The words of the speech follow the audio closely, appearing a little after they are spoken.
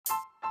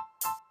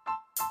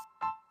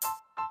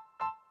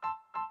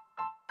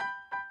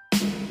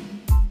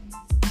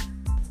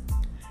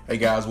Hey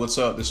guys, what's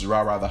up? This is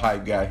Rah the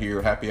Hype Guy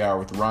here. Happy Hour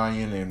with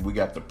Ryan, and we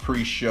got the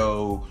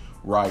pre-show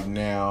right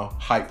now,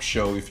 hype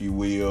show if you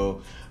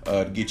will,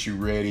 to get you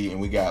ready.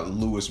 And we got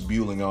Louis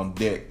Buehling on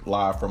deck,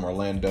 live from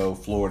Orlando,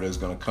 Florida, is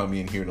going to come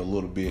in here in a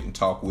little bit and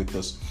talk with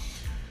us.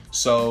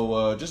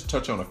 So just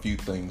touch on a few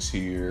things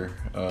here.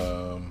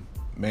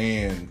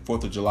 Man,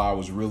 4th of July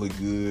was really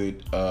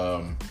good.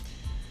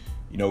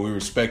 We were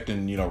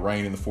expecting,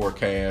 rain in the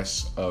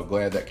forecast.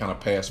 Glad that kind of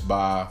passed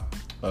by.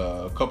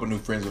 A couple new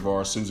friends of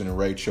ours, Susan and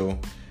Rachel,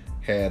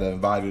 had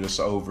invited us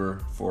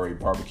over for a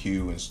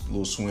barbecue and a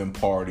little swim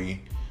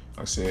party.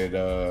 Like I said,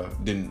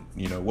 wasn't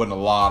a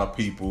lot of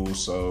people,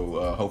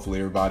 so hopefully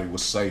everybody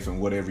was safe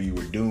in whatever you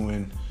were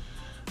doing.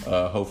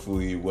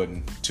 Hopefully it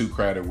wasn't too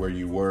crowded where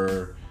you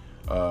were,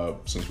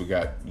 since we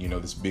got,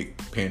 this big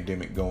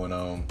pandemic going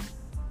on.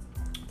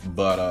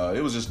 But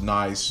it was just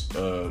nice,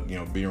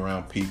 being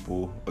around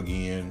people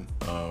again.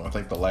 I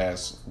think the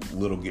last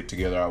little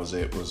get-together I was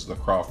at was the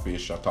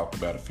crawfish I talked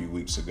about a few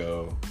weeks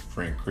ago.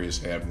 Friend Chris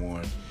had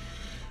one.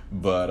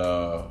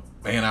 But,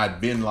 man,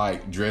 I'd been,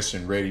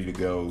 dressing ready to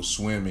go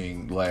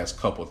swimming the last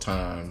couple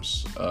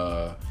times.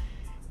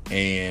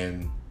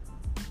 And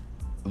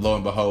lo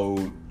and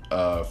behold,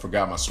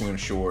 forgot my swim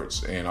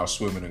shorts, and I was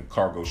swimming in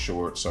cargo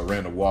shorts. So I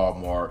ran to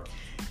Walmart.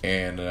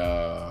 And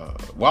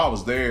while I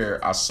was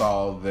there, I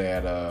saw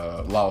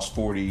that Lost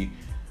 40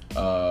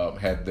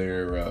 had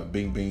their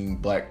Bing Bing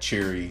Black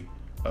Cherry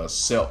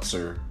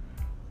seltzer,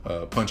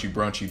 Punchy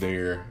Brunchy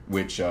there,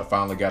 which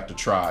finally got to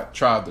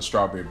tried the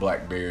strawberry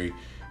blackberry.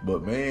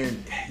 But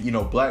man,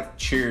 black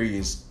cherry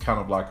is kind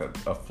of like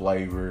a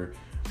flavor.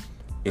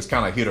 It's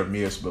kind of hit or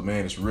miss, but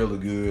man, it's really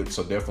good.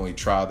 So definitely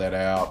try that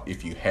out.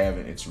 If you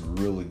haven't, it's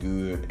really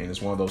good. And it's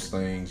one of those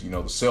things, the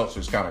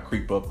seltzers kind of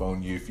creep up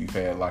on you if you've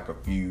had a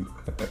few.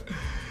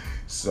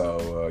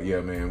 So,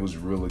 yeah, man, it was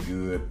really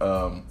good.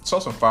 Saw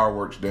some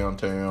fireworks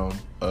downtown.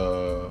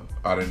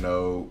 I didn't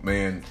know,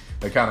 man,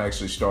 they kind of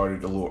actually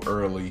started a little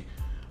early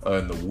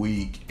in the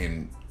week.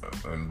 And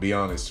to be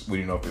honest, we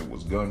didn't know if it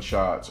was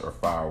gunshots or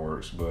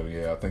fireworks. But,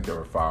 yeah, I think there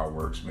were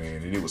fireworks,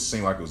 man. And it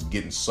seemed like it was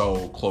getting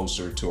so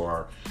closer to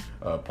our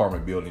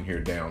apartment building here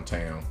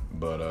downtown.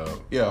 But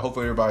yeah,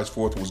 hopefully everybody's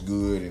 4th was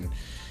good, and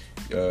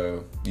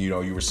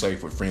you were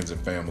safe with friends and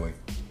family.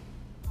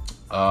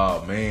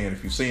 Man,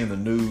 if you've seen the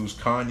news,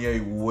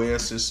 Kanye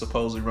West is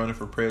supposedly running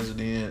for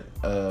president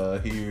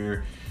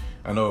here.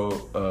 I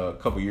know a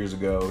couple years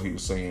ago he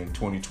was saying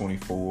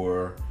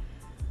 2024,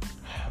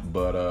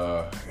 but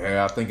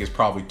yeah, I think it's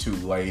probably too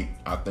late.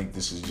 I think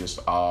this is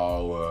just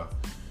all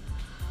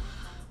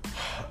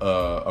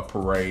a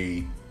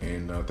parade.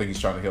 And I think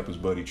he's trying to help his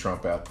buddy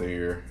Trump out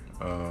there,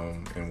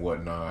 and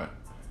whatnot.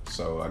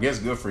 So I guess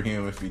good for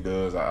him if he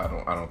does. I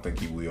don't think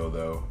he will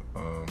though.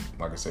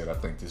 Like I said, I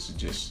think this is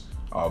just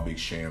all big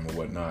sham or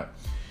whatnot.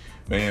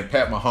 Man,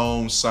 Pat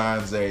Mahomes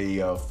signs a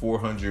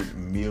 $400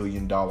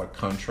 million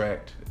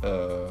contract,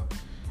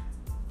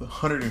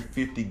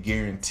 150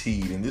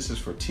 guaranteed, and this is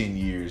for 10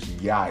 years.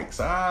 Yikes!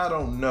 I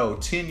don't know.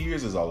 10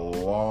 years is a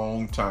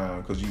long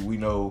time because we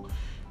know.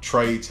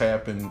 Trades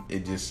happen.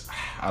 It just,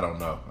 I don't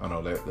know. I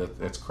know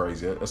that's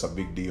crazy. That's a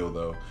big deal,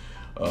 though.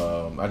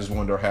 I just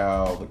wonder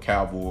how the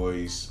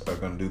Cowboys are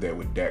going to do that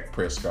with Dak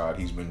Prescott.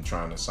 He's been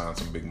trying to sign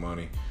some big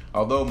money.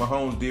 Although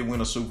Mahomes did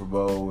win a Super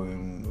Bowl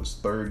in his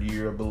 3rd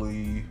year, I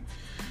believe.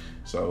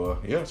 So,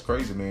 yeah, it's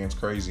crazy, man. It's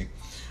crazy.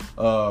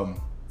 So,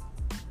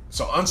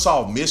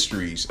 Unsolved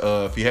Mysteries.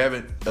 If you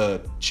haven't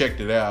checked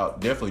it out,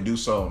 definitely do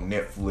so on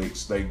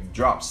Netflix. They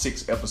dropped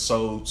 6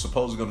 episodes.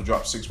 Supposedly going to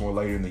drop 6 more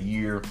later in the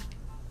year.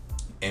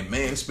 And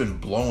man, it's been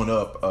blowing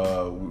up.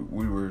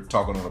 We were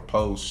talking on a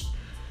post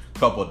a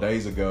couple of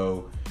days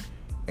ago,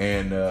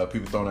 and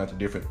people throwing out the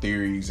different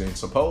theories. And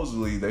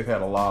supposedly they've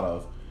had a lot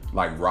of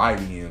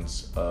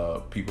write-ins.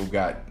 People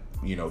got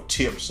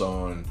tips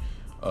on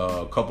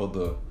a couple of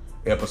the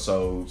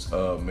episodes.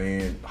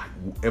 Man,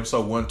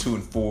 episode 1, 2,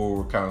 and 4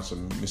 were kind of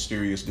some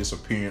mysterious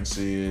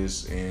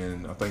disappearances,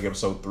 and I think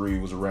episode 3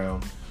 was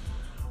around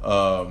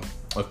a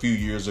few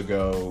years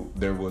ago.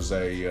 There was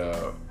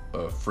a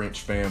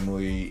French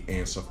family,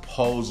 and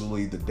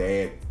supposedly the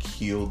dad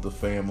killed the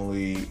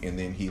family, and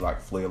then he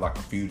fled like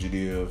a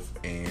fugitive,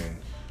 and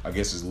I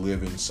guess is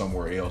living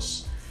somewhere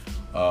else.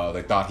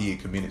 They thought he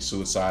had committed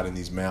suicide in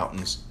these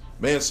mountains.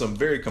 Man, some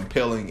very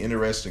compelling,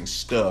 interesting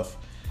stuff.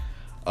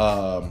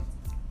 I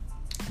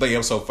think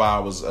episode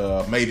 5 was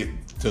made it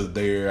to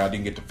there. I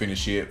didn't get to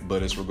finish it,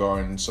 but it's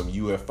regarding some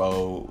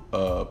UFO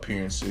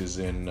appearances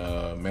in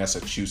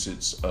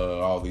Massachusetts.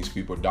 All these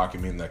people are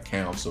documenting the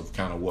accounts of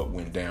kind of what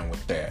went down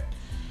with that.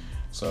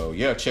 So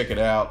yeah, check it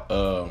out.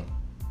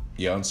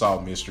 Yeah,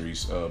 Unsolved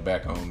Mysteries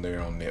back on there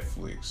on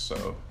Netflix.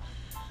 So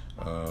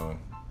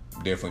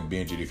definitely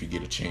binge it if you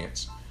get a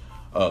chance.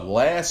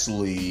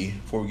 Lastly,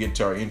 before we get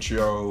to our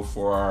intro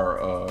for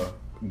our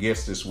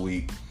guest this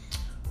week,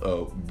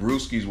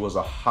 Brewski's was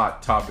a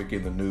hot topic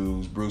in the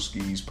news.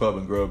 Brewski's Pub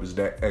and Grub is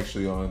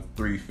actually on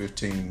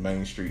 315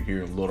 Main Street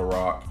here in Little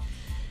Rock.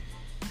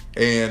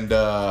 And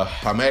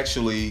I'm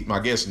actually, my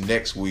guest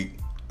next week,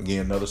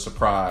 again, another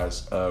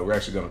surprise. We're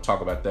actually going to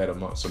talk about that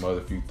amongst some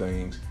other few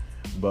things.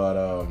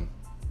 But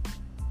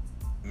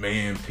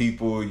man,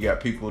 you got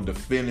people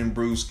defending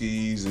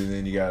brewskis, and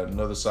then you got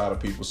another side of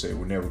people say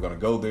we're never going to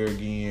go there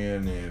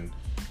again, and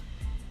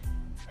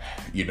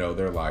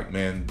they're like,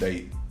 man,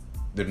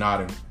 they're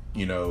not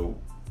in,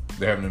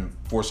 they're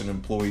forcing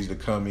employees to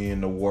come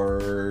in to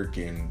work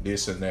and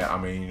this and that.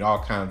 I mean,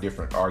 all kind of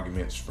different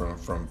arguments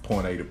from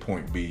point A to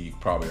point B, you can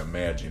probably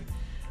imagine.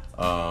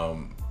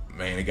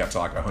 Man, it got to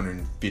like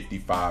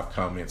 155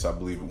 comments, I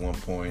believe, at one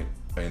point.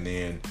 And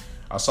then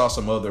I saw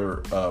some other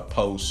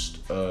posts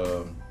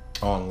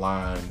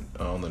online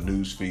on the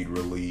news feed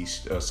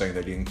released saying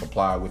they didn't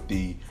comply with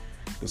the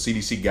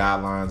CDC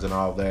guidelines and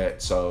all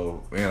that.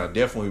 So, man, I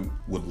definitely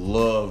would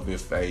love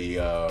if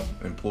a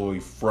employee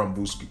from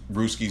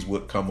Brewskis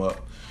would come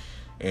up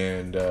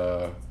and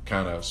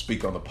kind of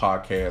speak on the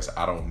podcast.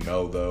 I don't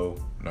know, though.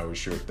 Not really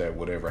sure if that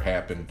would ever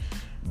happen.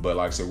 But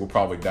like I said, we'll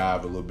probably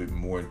dive a little bit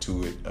more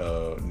into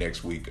it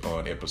next week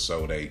on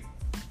episode 8.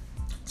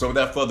 So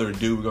without further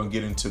ado, we're going to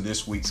get into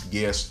this week's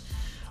guest,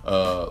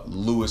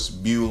 Louis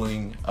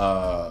Buehling,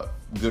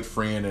 good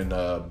friend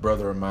and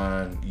brother of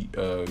mine,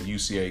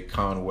 UCA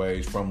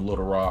Conway from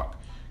Little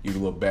Rock. Give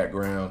you a little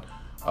background.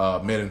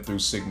 Met him through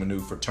Sigma Nu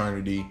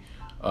fraternity.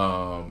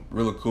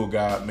 Really cool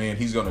guy. Man,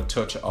 he's going to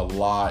touch a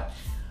lot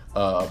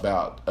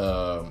about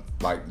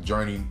like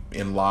journey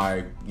in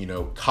life,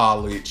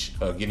 college,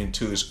 getting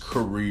into his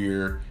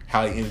career,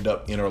 how he ended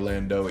up in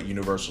Orlando at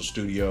Universal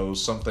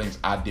Studios, some things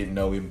I didn't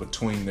know in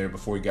between there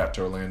before he got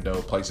to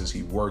Orlando, places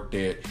he worked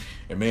at,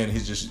 and man,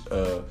 his just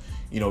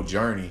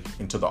journey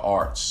into the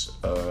arts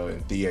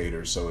and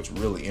theater. So it's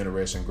really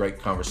interesting, great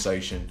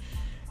conversation,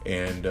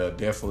 and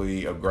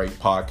definitely a great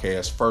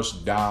podcast.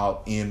 First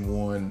dialed in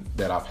one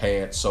that I've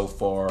had so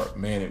far.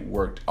 Man, it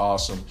worked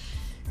awesome.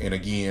 And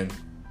again,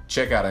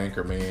 check out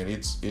Anchor, man.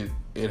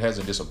 It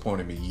hasn't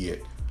disappointed me yet.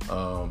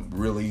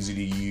 Real easy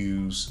to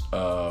use.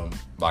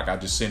 Like I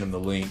just sent him the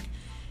link,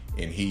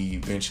 and he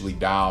eventually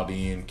dialed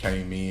in,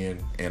 came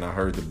in, and I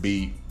heard the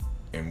beat,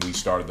 and we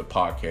started the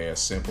podcast.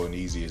 Simple and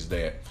easy as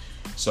that.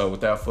 So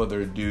without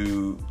further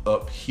ado,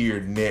 up here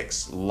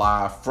next,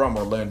 live from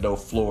Orlando,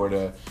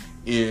 Florida,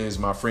 is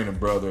my friend and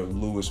brother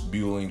Louis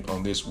Buehling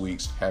on this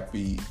week's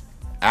Happy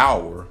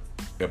Hour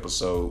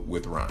episode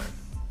with Ryan.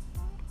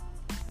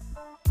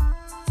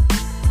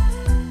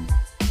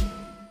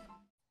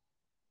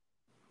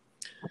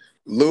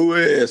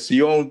 Louis,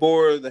 you on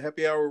board the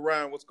Happy Hour with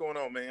Ryan? What's going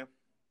on, man?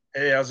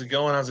 Hey, how's it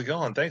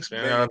going? Thanks,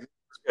 man.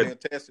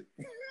 Fantastic.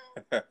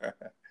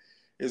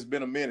 It's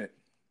been a minute.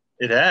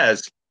 It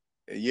has.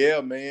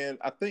 Yeah, man.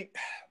 I think,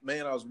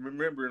 man, I was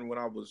remembering when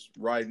I was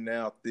writing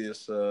out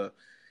this.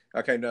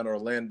 I came down to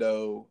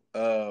Orlando.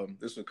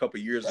 This was a couple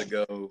years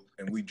ago,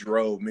 and we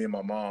drove, me and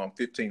my mom,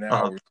 15 hours.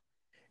 Uh-huh.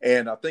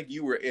 And I think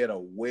you were at a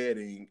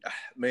wedding.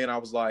 Man, I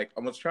was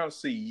trying to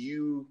see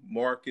you,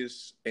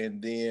 Marcus,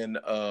 and then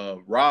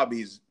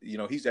Robbie's,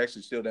 he's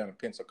actually still down in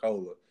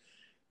Pensacola.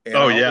 And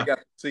I only got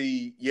to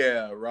see,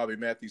 Robbie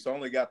Matthews. I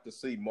only got to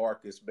see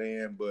Marcus,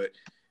 man. But,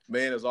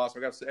 man, it was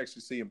awesome. I got to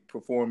actually see him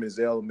perform his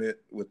element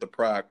with the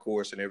Pride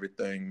course and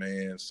everything,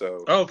 man.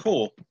 So. Oh,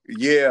 cool.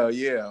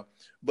 Yeah.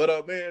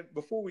 But, man,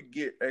 before we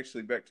get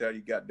actually back to how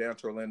you got down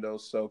to Orlando,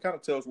 so kind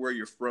of tell us where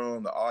you're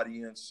from, the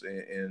audience,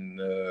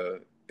 and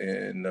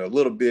a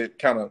little bit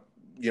kind of,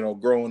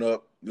 growing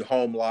up, the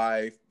home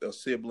life, the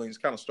siblings,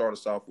 kind of start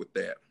us off with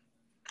that.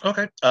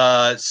 Okay.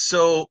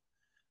 So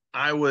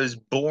I was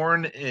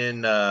born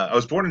in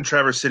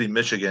Traverse City,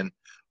 Michigan,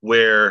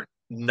 where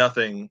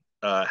nothing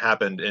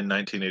happened in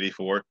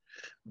 1984.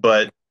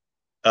 But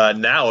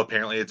now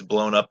apparently it's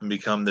blown up and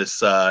become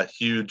this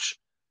huge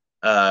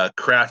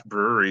craft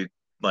brewery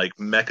like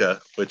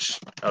mecca, which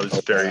I was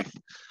very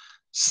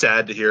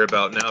sad to hear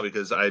about now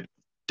because I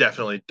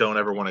definitely don't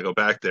ever want to go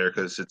back there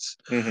because it's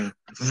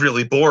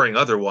really boring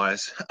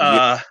otherwise.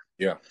 Yeah.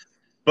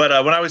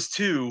 But when I was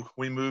 2,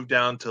 we moved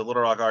down to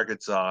Little Rock,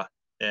 Arkansas,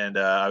 and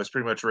I was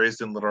pretty much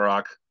raised in Little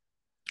Rock.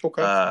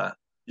 Okay.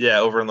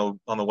 Over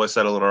on the west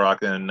side of Little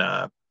Rock and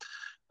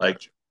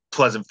like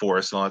Pleasant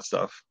Forest and all that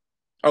stuff.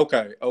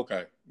 Okay.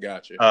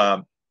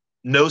 Gotcha.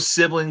 No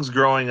siblings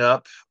growing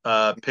up.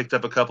 Picked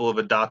up a couple of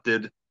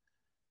adopted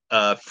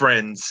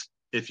friends,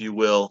 if you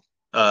will.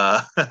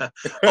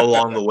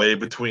 Along the way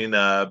between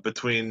I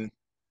don't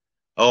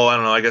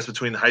know, I guess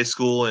between high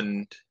school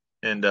and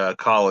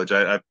college,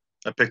 I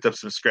picked up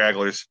some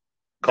scragglers,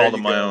 called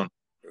them my own.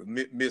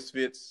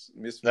 Misfits.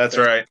 That's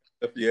right.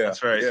 Yeah,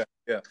 that's right.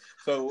 Yeah.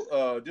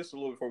 So just a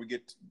little before we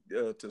get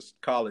to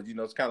college,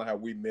 it's kind of how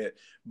we met.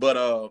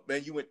 But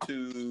man, you went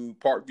to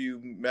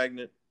Parkview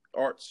Magnet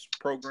Arts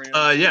program.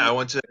 I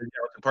went to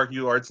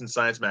Parkview Arts and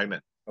Science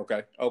Magnet.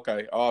 Okay,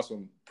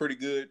 awesome. Pretty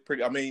good.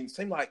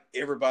 Seem like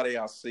everybody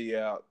I see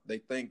out, they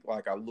think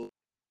like I look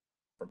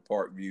from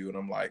Parkview, and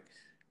I'm like,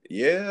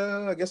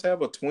 yeah, I guess I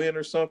have a twin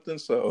or something.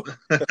 So,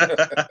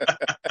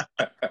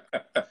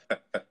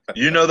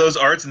 those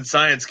arts and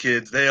science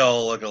kids, they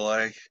all look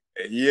alike.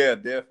 Yeah,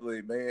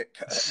 definitely, man.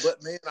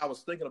 But man, I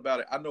was thinking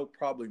about it. I know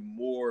probably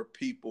more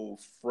people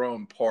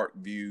from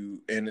Parkview,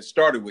 and it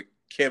started with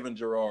Kevin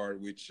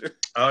Gerard, which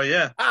Oh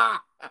yeah, I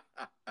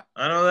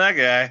know that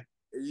guy.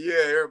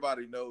 yeah,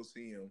 everybody knows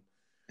him.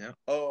 Yeah.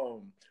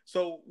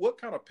 So what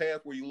kind of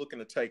path were you looking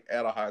to take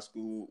out of high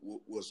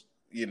school? Was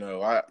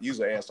I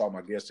usually ask all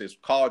my guests, is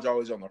college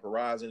always on the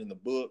horizon in the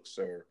books,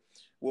 or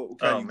what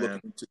kind of Oh you man.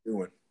 looking into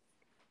doing?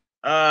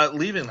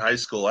 Leaving high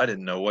school, I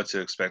didn't know what to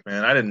expect,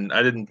 man. I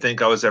didn't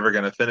think I was ever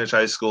going to finish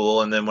high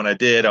school. And then when I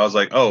did, I was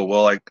like, oh,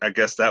 well, I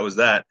guess that was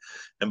that.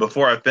 And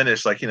before I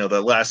finished, like,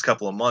 the last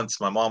couple of months,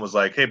 my mom was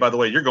like, hey, by the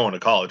way, you're going to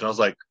college. And I was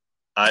like,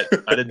 I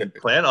didn't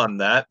plan on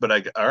that, but all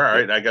Yeah,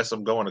 right, I guess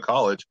I'm going to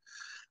college.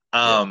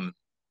 yeah. Um,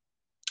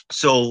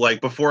 so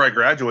like before I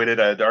graduated,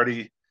 I had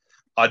already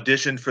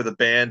auditioned for the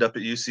band up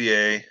at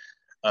UCA.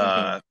 Hmm.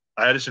 I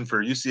auditioned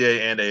for UCA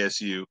and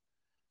ASU.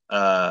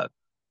 Uh,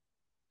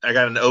 I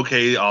got an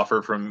okay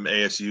offer from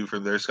ASU for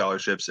their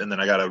scholarships, and then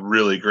I got a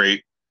really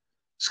great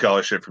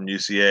scholarship from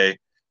UCA.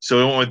 So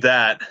we went with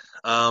that.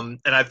 And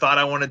I thought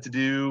I wanted to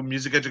do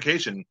music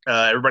education.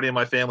 Everybody in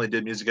my family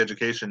did music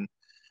education,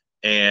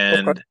 Okay.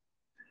 and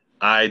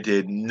I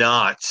did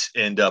not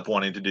end up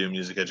wanting to do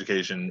music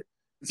education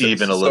So,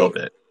 even a little so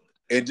bit.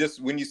 and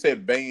just when you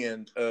said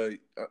band,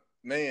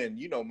 man,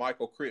 you know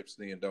Michael Cripps,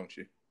 then, don't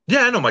you?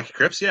 Yeah, I know Mikey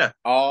Cripps. Yeah,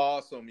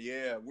 Awesome.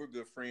 Yeah, we're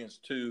good friends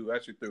too.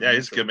 Actually, through a yeah,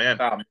 he's a mutual good man.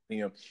 time with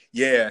him.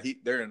 Yeah,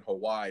 they're in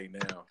Hawaii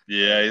now.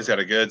 Yeah, he's got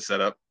a good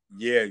setup.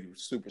 Yeah, you're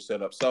super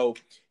set up. So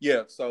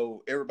yeah,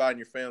 so everybody in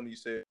your family, you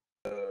said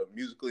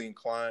musically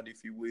inclined,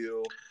 if you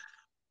will.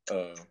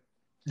 Uh,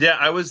 Yeah,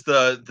 I was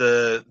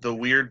the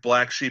weird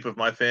black sheep of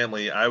my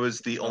family. I was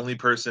the uh, only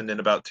person in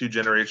about two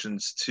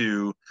generations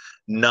to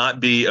not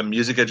be a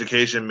music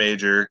education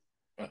major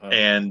uh-huh.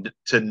 and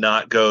to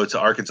not go to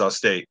Arkansas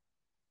State.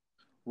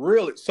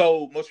 Really?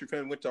 So most of your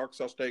family went to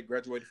Arkansas State,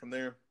 graduated from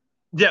there.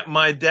 Yeah,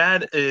 my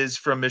dad is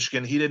from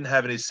Michigan. He didn't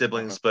have any Uh-huh.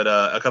 siblings, but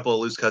a couple of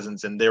loose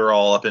cousins, and they were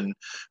all up in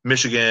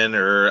Michigan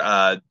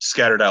or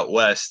scattered out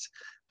west.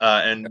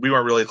 And we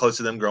weren't really close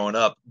to them growing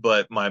up.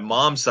 But my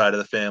mom's side of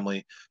the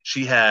family,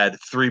 she had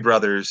three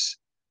brothers.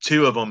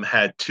 Two of them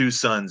had two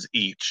sons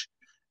each,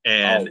 Oh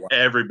and wow.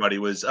 everybody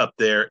was up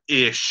there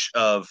ish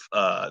of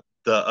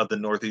the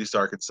Northeast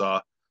Arkansas,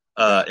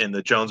 Gotcha. in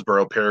the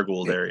Jonesboro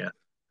Paragould area.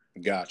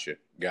 Gotcha.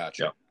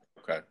 Gotcha. Yeah.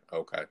 Okay.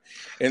 Okay.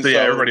 And So yeah,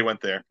 so everybody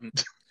went there.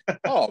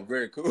 oh,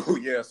 very cool.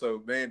 Yeah.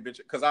 So, man,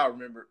 because I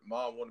remember my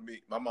mom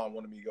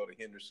wanted me to go to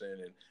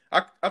Henderson,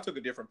 and I took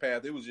a different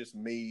path. It was just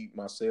me,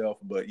 myself.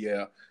 But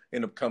yeah,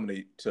 ended up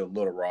coming to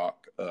Little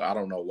Rock. I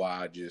don't know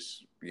why. I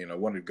just,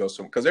 wanted to go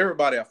somewhere. Because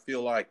everybody, I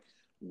feel like,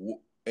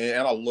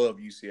 and I love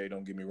UCA,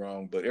 don't get me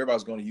wrong, but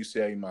everybody's going to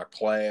UCA in my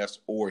class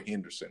or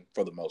Henderson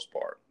for the most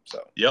part.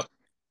 So, Yep.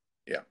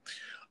 yeah.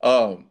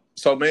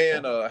 So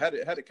man, had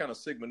it kind of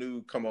Sigma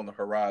Nu come on the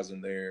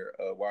horizon there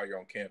while you're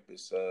on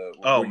campus.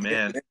 Oh Were you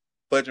man.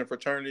 pledging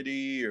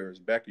fraternity, or is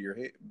it back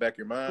of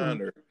your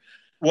mind, or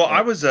Well,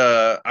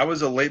 uh, I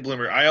was a late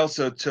bloomer. I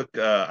also took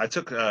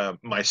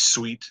my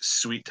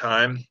sweet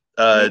time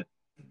mm,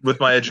 with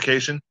my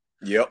education.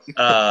 yep.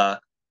 Uh,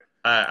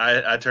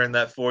 I turned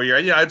that 4 year.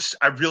 Yeah,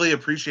 I really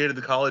appreciated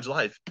the college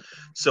life,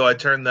 so I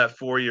turned that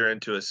 4 year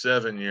into a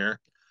 7 year,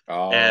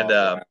 and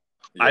Oh wow.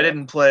 I Yeah.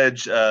 didn't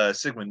pledge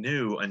Sigma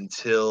Nu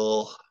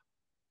until,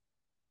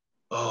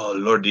 oh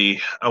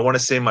lordy, I want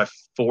to say my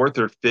fourth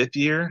or fifth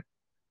year,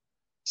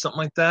 something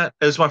like that.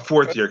 It was my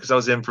fourth Okay. year because I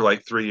was in for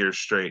like 3 years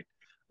straight.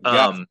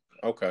 Gotcha. Um,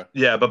 Okay.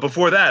 Yeah, but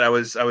before that, I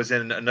was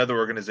in another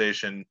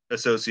organization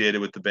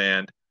associated with the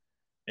band,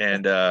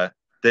 and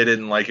they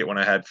didn't like it when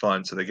I had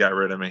fun, so they got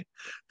rid of me.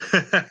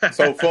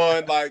 So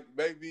fun, like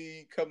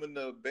maybe coming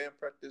to band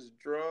practice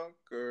drunk,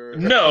 or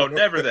No,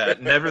 never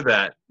that, never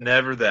that,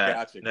 never that,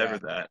 gotcha, never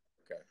gotcha. that.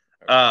 Okay,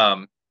 okay.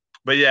 Um,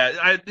 but yeah,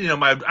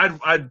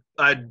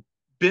 I'd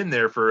been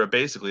there for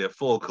basically a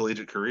full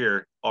collegiate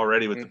career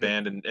already with the Hmm.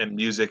 band and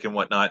music and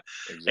whatnot,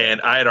 and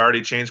Exactly. I had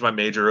already changed my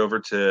major over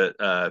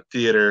to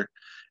theater,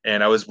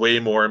 and I was way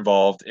more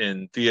involved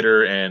in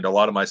theater and a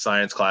lot of my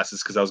science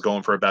classes because I was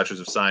going for a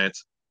bachelor's of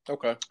science,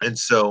 Okay. and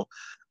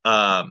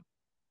um,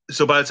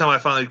 so by the time I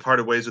finally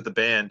parted ways with the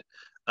band,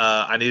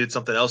 I needed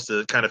something else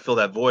to kind of fill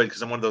that void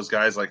because I'm one of those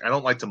guys like I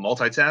don't like to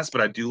multitask,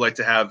 but I do like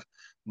to have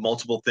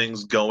multiple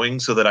things going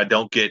so that I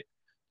don't get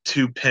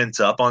too pent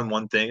up on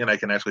one thing and I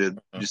can actually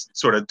Uh-huh. just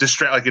sort of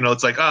distract. Like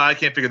it's like, oh, I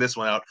can't figure this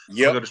one out. I'm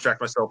gonna go Yep. distract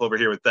myself over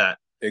here with that.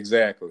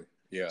 Exactly.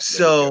 Yeah.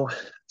 There you go.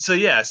 So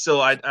yeah, so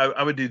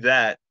I would do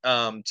that.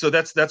 So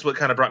that's what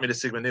kind of brought me to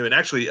Sigma Nu. And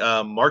actually,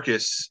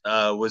 Marcus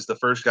was the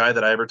first guy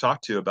that I ever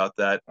talked to about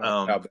that.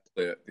 How about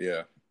that?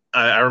 Yeah.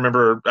 I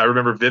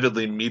remember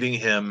vividly meeting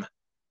him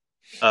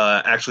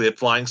actually at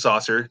Flying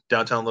Saucer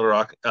downtown Little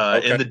Rock in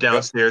Okay. the Yep.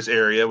 downstairs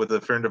area with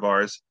a friend of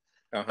ours.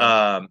 Uh-huh.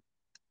 Um,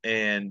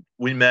 and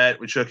we met,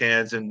 we shook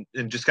hands, and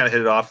just kind of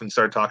hit it off and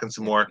started talking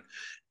some more.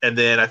 And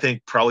then I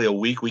think probably a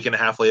week and a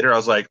half later, I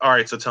was like, all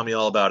right, so tell me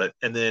all about it.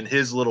 And then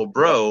his little Yep.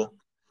 bro,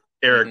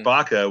 Eric Hmm.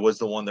 Baca, was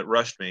the one that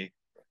rushed me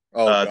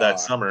Oh that God.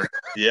 summer.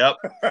 Yep.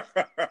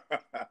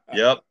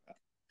 Yep.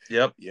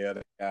 Yep. Yeah,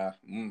 that guy.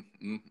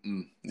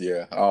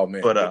 Yeah. Oh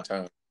man, But good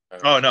time.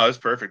 oh no, it was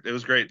perfect. It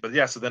was great. But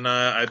yeah, so then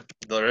I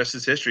the rest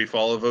is history.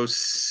 Fall of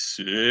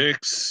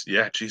 '06.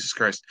 Yeah, Jesus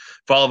Christ.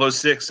 Fall of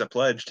 '06, I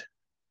pledged.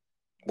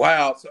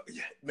 Wow, so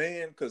yeah,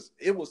 man, because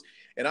it was,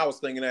 and I was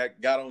thinking that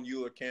got on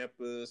your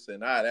campus,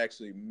 and I had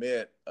actually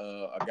met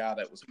a guy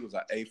that was he was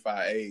an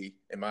A5A,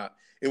 and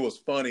it was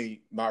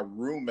funny. My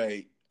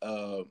roommate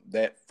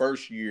that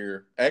first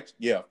year,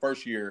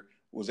 first year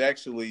was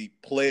actually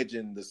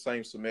pledging the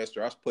same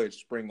semester. I was pledged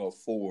spring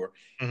 '04,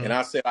 Hmm. and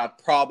I said I'd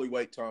probably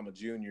wait till I'm a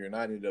junior, and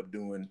I ended up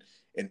doing.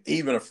 And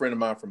even a friend of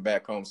mine from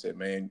back home said,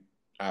 "Man,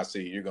 I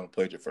see you're going to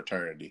pledge a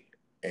fraternity,"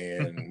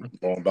 and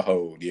lo and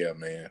behold, yeah,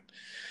 man.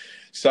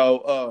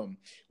 So,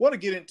 want to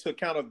get into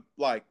kind of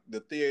like the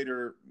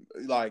theater,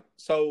 like,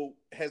 so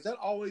has that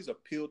always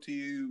appealed to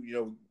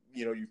you?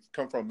 You've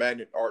come from a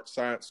magnet art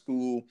science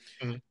school,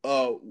 Hmm.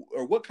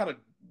 or what kind of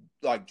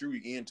like drew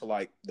you into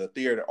like the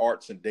theater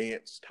arts and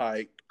dance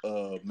type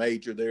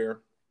major there?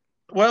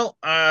 Well,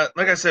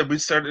 like I said, we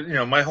started.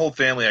 My whole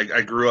family.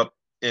 I grew up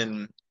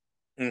in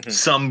Mm-hmm.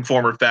 some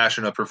form or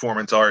fashion of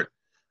performance art,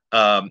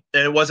 and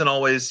it wasn't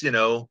always,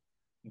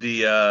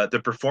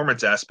 the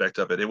performance aspect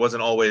of it. It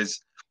wasn't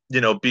always,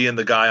 being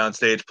the guy on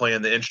stage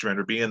playing the instrument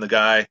or being the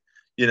guy,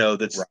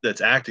 that's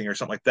Right. acting or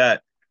something like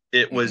that.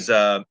 It Mm-hmm.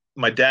 was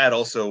my dad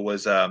also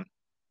was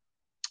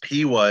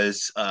he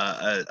was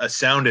a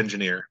sound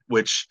engineer,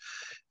 which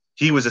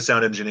he was a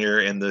sound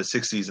engineer in the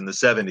 '60s and the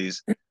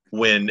 '70s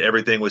when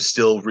everything was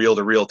still reel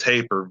to reel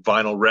tape or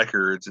vinyl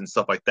records and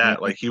stuff like that.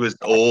 Mm-hmm. Like he was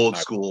Nice, old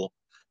nice. school.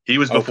 He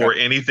was Okay. before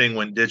anything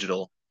went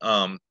digital.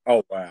 Oh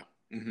wow.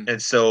 Mm-hmm.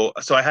 And so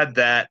I had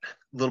that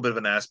little bit of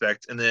an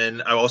aspect, and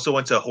then I also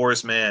went to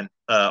Horace Mann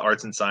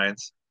Arts and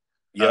Science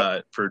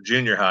Yep. for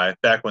junior high,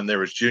 back when there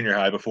was junior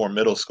high before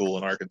middle school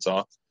in Arkansas.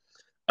 Um,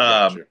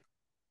 Gotcha.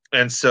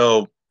 and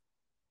so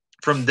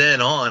from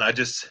then on, I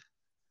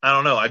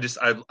don't know,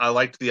 I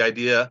liked the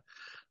idea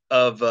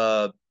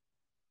of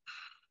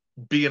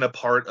being a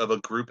part of a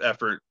group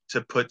effort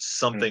to put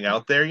something Mm-hmm.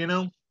 out there.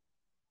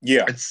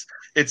 Yeah. It's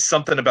it's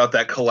something about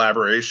that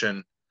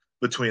collaboration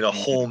between a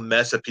Mm-hmm. whole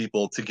mess of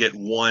people to get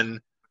one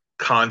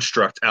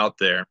construct out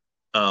there.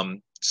 Yeah.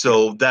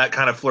 So that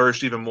kind of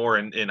flourished even more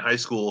in high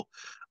school.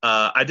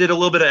 I did a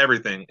little bit of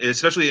everything,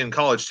 especially in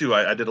college too.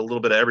 I did a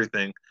little bit of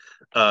everything.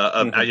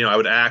 Mm-hmm. I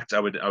would act, I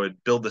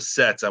would build the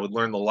sets, I would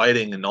learn the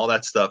lighting and all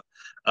that stuff.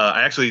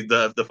 I actually,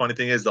 the funny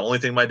thing is, the only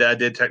thing my dad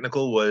did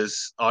technical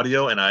was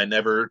audio, and I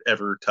never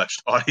ever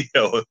touched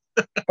audio.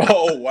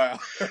 Oh wow.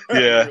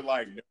 You Yeah, were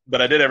like,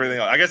 but I did no, man. everything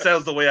else. I guess that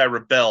was the way I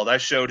rebelled. I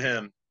showed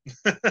him.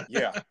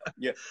 Yeah,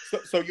 yeah.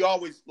 So you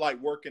always like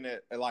working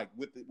at like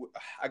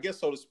I guess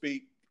so to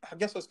speak. I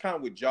guess that's kind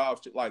of with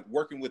jobs, like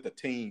working with a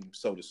team,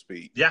 so to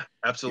speak, Yeah, if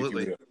you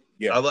absolutely. will.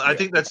 Yeah, I yeah,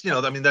 think that's,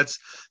 I mean, that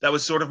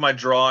was sort of my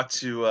draw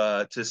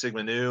to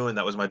Sigma Nu, and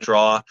that was my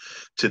draw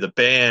to the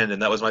band,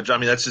 and that was my draw. I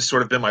mean, that's just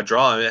sort of been my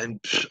draw. And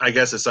I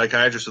guess a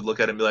psychiatrist would look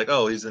at it and be like,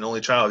 "Oh, he's an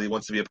only child. He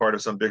wants to be a part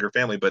of some bigger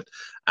family." But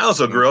I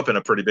also Mhm. grew up in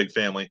a pretty big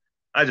family.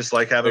 I just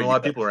like having There a you lot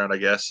of go. people around, I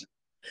guess.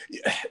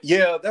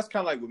 Yeah, that's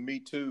kind of like with me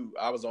too.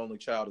 I was the only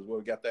child as well.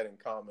 We got that in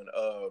common.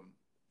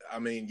 I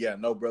mean, yeah,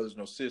 no brothers,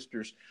 no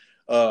sisters.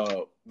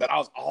 But I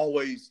was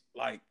always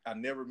like, I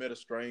never met a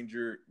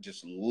stranger.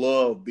 Just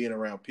love being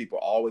around people.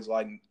 Always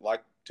like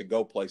to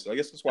go places. I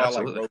guess that's why I like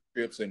Absolutely. road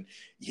trips. And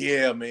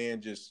yeah,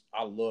 man, just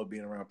I love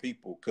being around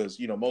people because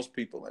most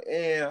people like,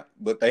 yeah,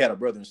 but they had a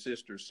brother and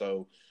sister,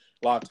 so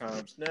a lot of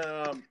times,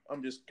 nah,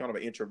 I'm just kind of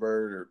an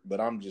introvert, but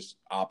I'm just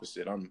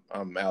opposite. I'm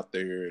out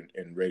there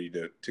and ready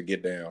to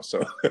get down.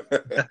 So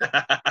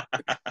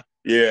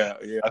yeah,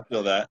 yeah, I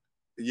feel that.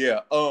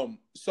 yeah.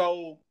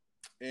 So,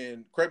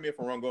 and correct me if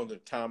I'm wrong, going to the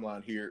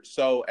timeline here.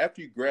 So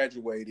after you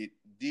graduated,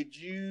 did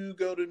you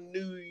go to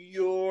New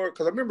York?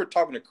 Because I remember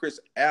talking to Chris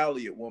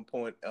Alley at one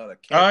point on a Oh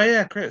campus.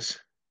 yeah, Chris.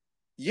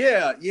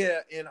 Yeah, yeah,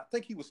 and I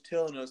think he was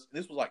telling us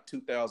this was like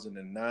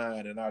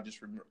 2009, and I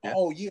just remember, Yeah.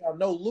 oh yeah, I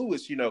know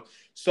Lewis.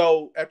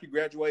 So after you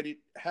graduated,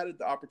 how did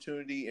the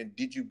opportunity, and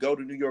did you go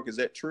to New York? Is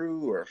that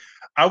true or?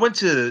 I went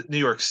to New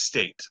York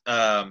State.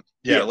 Yeah,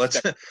 Yeah, let's.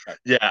 okay.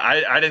 Yeah,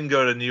 I didn't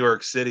go to New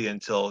York City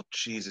until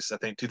Jesus, I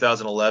think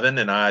 2011,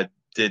 and I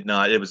did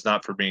not. It was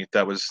not for me.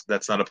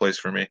 That's not a place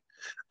for me.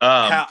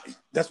 Um, How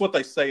that's what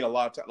they say a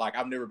lot of times. Like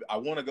I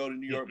want to go to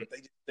New York, but they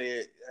just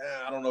said,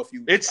 I don't know if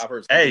you. it's I've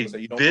heard some people hey, say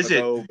you don't want to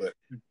visit go, but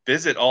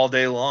visit all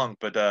day long,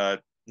 but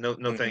no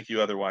mhm, thank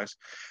you otherwise.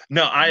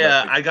 No, no.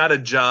 I got a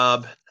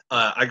job.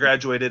 I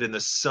graduated in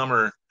the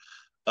summer.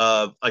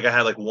 Like I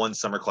had like one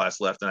summer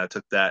class left, and I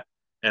took that,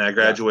 and I Gotcha.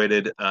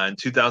 graduated in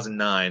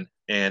 2009,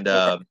 and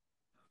Okay.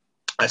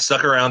 I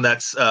stuck around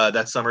that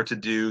summer to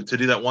do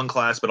that one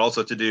class, but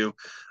also to do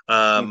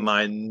Hmm.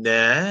 my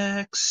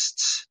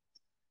next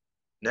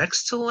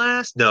to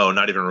last. No,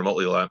 not even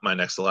remotely my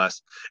next to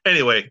last.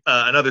 Anyway,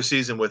 another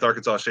season with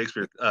Arkansas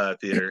Shakespeare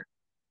Theater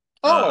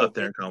Oh, up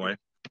there very in good. Conway.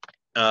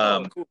 Oh,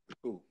 Um, cool,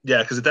 cool.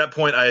 yeah, because at that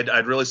point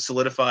I'd really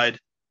solidified.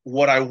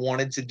 what I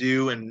wanted to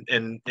do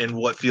and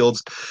what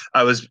fields.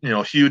 I was,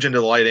 huge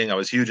into lighting. I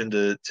was huge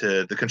into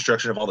the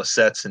construction of all the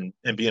sets and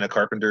being a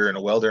carpenter and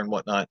a welder and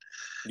whatnot.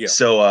 Yeah.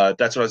 So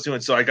that's what I was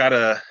doing. So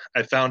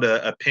I found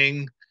a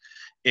ping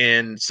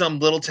in some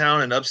little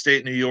town in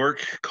upstate New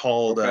York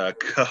called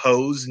Okay.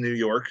 Cohoes, New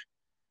York.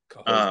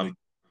 Cohoes. Um,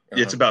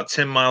 it's Uh-huh. about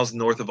 10 miles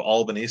north of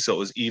Albany, so it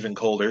was even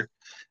colder.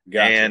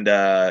 Gotcha.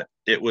 And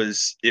it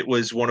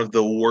was one of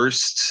the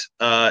worst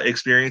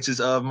experiences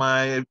of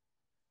my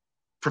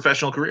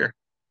professional career.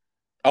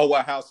 Oh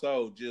wow, how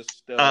so?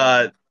 Just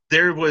Uh,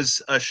 there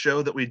was a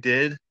show that we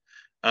did.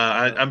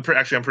 uh-huh. I'm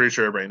pretty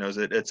sure everybody knows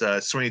it. It's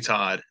Sweeney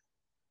Todd.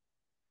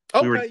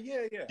 We were Okay,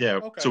 yeah, yeah. Yeah,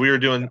 so Okay. we were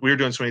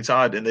doing Sweeney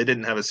Todd, and they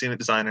didn't have a scenic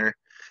designer.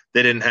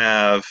 They didn't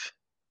have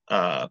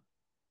uh,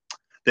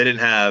 they didn't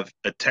have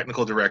a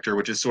technical director,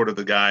 which is sort of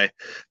the guy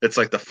that's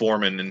like the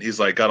foreman, and he's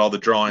like got all the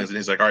drawings, and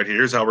he's like, all right,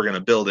 here's how we're gonna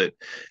build it.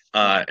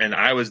 Uh-huh. And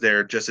I was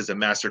there just as a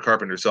master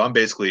carpenter, so I'm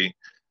basically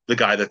the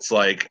guy that's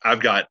like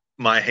I've got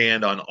my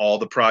hand on all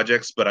the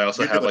projects, but I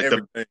also You're have doing like the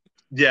everything.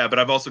 yeah, but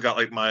I've also got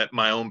like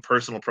my own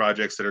personal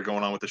projects that are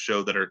going on with the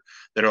show that are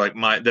like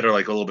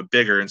a little bit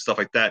bigger and stuff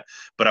like that.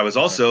 But I was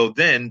Uh-huh. also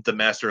then the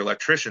master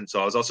electrician,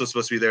 so I was also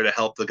supposed to be there to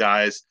help the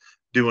guys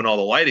doing all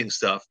the lighting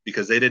stuff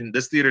because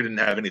this theater didn't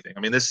have anything. I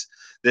mean this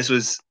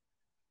was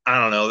I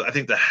don't know. I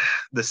think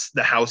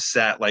the house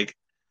sat like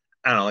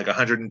I don't know, like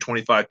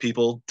 125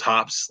 people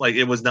tops. Like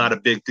it was not a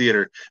big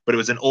theater, but it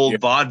was an Yeah. old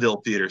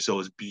vaudeville theater, so it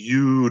was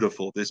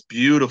beautiful. This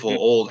beautiful Mm.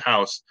 old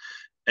house,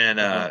 and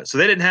Uh-huh. so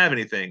they didn't have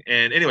anything.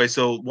 And anyway,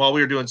 so while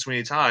we were doing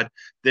Sweeney Todd,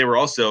 they were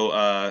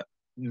also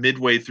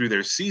midway through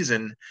their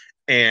season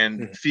and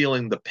Mhm.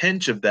 feeling the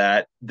pinch of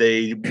that.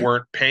 They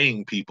weren't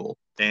paying people,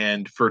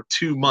 and for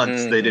 2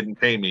 months they Mhm. didn't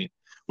pay me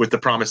with the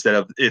promise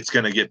that it's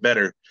going to get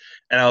better.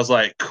 And I was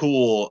like,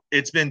 cool.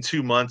 It's been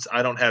 2 months.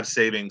 I don't have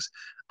savings.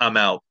 I'm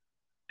out.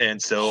 And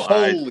so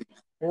Holy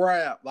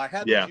crap. Like how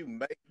did yeah, you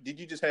make did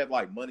you just have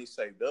like money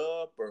saved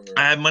up I or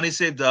had money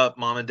saved up.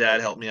 Mom and dad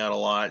okay. helped me out a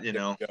lot, There you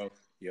go.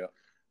 Yeah.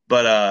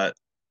 but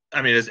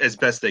I mean, as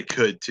best they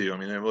could too. I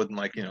mean, it wasn't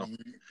like I'm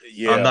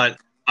Yeah. not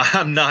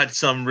I'm not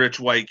some rich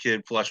white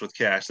kid flush with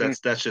cash. Mm.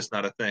 That's just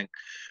not a thing.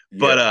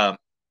 But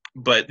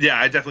Yeah. yeah,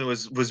 I definitely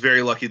was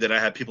very lucky that I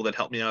had people that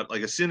helped me out.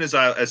 Like as soon as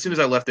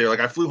I left there, like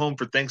I flew home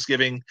for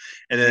Thanksgiving,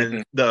 and then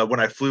Hmm. the when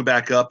I flew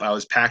back up, I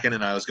was packing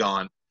and I was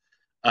gone.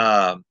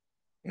 Um,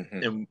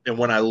 Hmm. and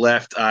when I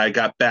left, I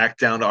got back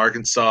down to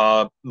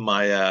Arkansas.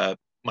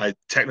 My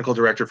technical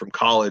director from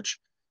college,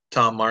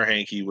 Tom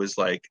Marhanke, was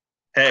like,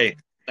 "Hey,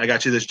 I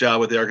got you this job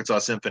with the Arkansas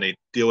Symphony.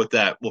 Deal with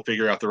that. We'll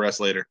figure out the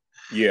rest later."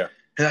 Yeah.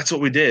 And that's what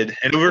we did,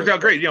 and it worked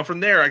out great. From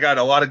there, I got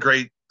a lot of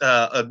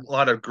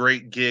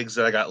great gigs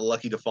that I got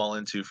lucky to fall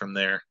into from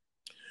there.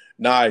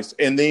 Nice.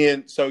 And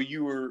then, so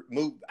you were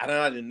moved. I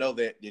didn't know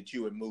that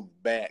you had moved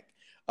back.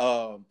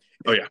 Oh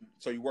And yeah.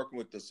 so you're working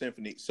with the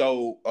symphony.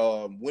 So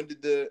when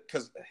did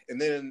because and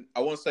then I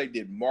want to say,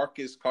 did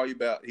Marcus call you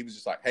about? He was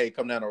just like, "Hey,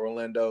 come down to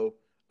Orlando.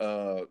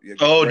 You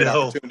got Oh great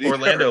no, opportunity."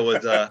 Orlando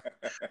was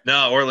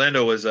no,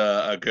 Orlando was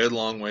a good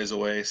long ways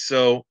away.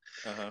 So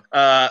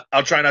Uh-huh.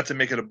 I'll try not to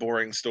make it a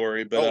boring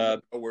story, but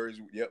Oh, no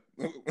worries. Yep.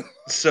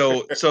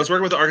 so I was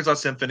working with the Arkansas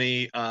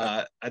Symphony.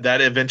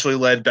 That eventually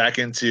led back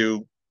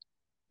into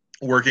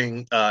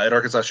working at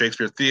Arkansas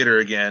Shakespeare Theater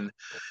again,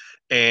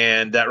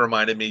 and that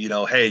reminded me,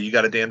 hey, you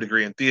got a damn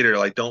degree in theater.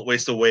 Like, don't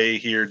waste away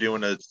here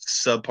doing a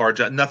subpar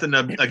job. Nothing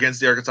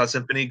against the Arkansas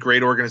Symphony,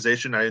 great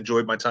organization. I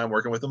enjoyed my time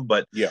working with them,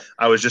 but Yeah.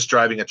 I was just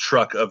driving a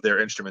truck of their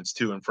instruments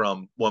to and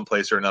from one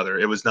place or another.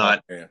 It was Oh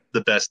not man.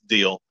 the best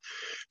deal.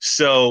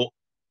 So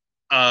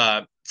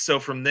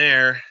from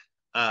there.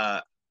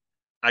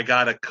 I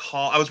got a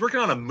call. I was working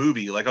on a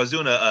movie. Like I was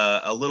doing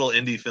a little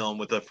indie film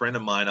with a friend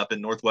of mine up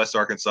in Northwest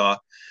Arkansas.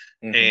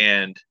 Hmm.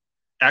 And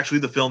actually,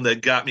 the film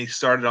that got me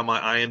started on my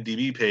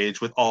IMDb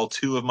page with all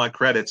two of my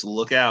credits,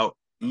 look out.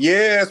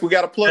 Yes, we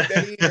got to plug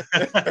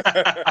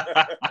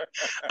that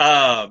in.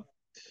 um,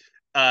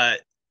 uh,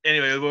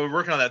 anyway, we were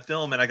working on that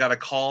film, and I got a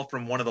call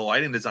from one of the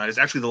lighting designers,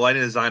 actually, the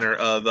lighting designer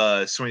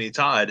of Sweeney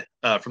Todd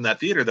from that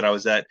theater that I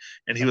was at.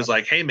 And he was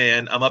like, hey,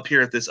 man, I'm up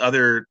here at this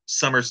other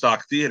summer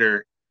stock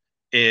theater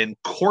in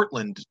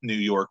Cortland, New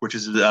York, which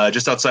is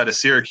just outside of I've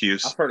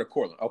Syracuse. heard of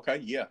Cortland. Okay,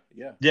 yeah,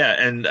 yeah. Yeah,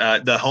 and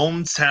the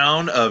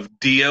hometown of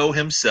Dio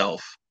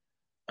himself.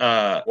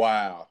 Uh,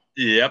 Wow.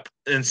 yep.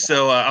 And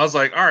so Nice. I was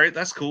like, all right,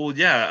 that's cool.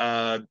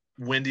 Yeah.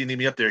 When do you need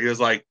me up there? He was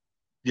like,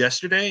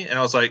 yesterday. And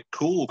I was like,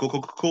 cool, cool,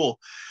 cool, cool, cool.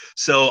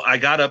 So I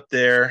got up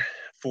there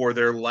for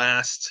their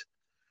last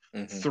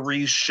Hmm.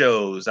 three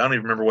shows. I don't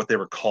even remember what they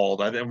were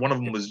called. And one of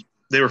them was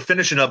they were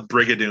finishing up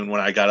Brigadoon when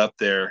I got up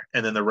there,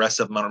 and then the rest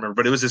of them I don't remember.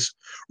 But it was this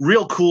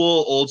real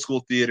cool old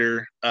school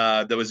theater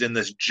that was in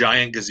this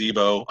giant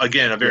gazebo.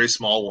 Again, a Yeah. very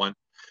small one,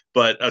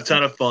 but a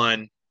ton of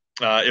fun.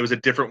 It was a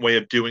different way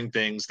of doing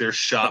things. Their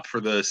shop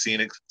for the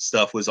scenic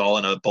stuff was all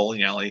in a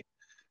bowling alley.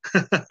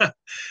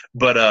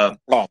 But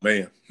Oh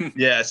man.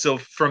 yeah, so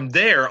from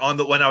there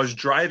when I was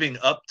driving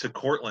up to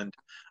Cortland,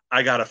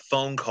 I got a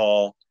phone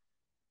call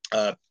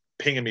uh,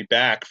 pinging me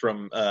back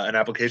from an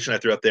application I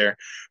threw up there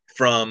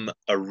from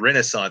a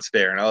Renaissance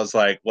fair, and I was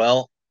like,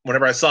 well,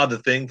 whenever I saw the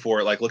thing for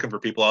it, like looking for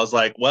people, I was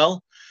like,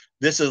 well,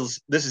 this is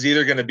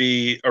either going to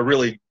be a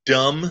really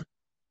dumb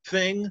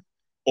thing,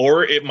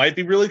 or it might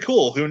be really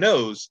cool. Who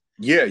knows?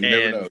 Yeah, you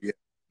never And know. Yeah.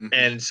 Hmm.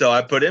 and so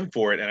I put in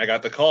for it, and I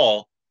got the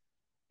call,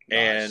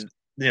 Nice. and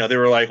they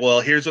were like,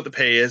 well, here's what the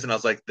pay is, and I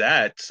was like,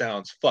 that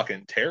sounds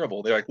fucking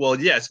terrible. They're like, well,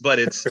 yes, but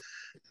it's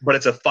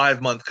a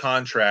 5 month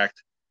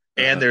contract,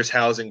 and Uh-huh. there's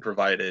housing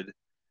provided.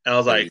 And I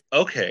was There like,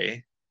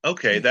 you.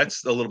 okay,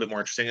 that's a little bit more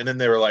interesting. And then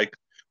they were like,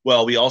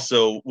 well, we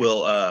also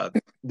will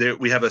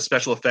we have a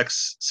special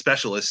effects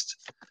specialist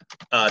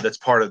that's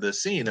part of the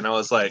scene. And I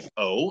was like,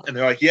 oh, and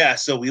they're like, yeah,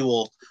 so we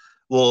will.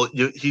 Well,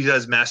 he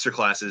does master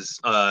classes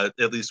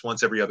at least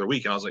once every other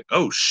week, and I was like,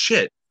 "Oh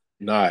shit!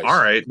 All Nice.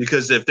 right."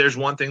 Because if there's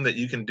one thing that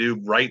you can do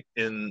right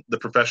in the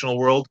professional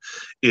world,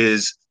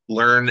 is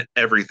learn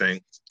everything.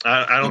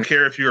 I don't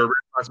care if you're a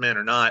Renaissance man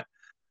or not.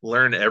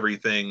 Learn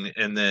everything,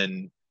 and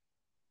then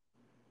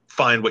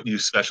find what you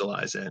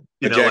specialize in. A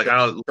Like jack of I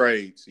don't.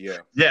 trades. Yeah.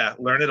 Yeah,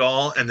 learn it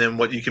all, and then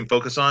what you can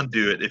focus on,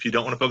 do it. If you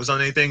don't want to focus on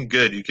anything,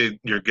 good.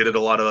 You're good at a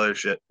lot of other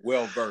shit.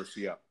 Well versed.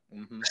 Yeah.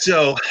 Hmm.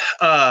 So,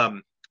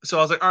 um, so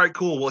I was like, all right,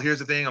 cool. Well, here's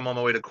the thing. I'm on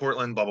my way to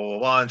Cortland, blah, blah, blah,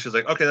 blah. And she's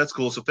like, okay, that's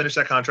cool. So finish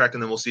that contract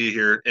and then we'll see you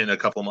here in a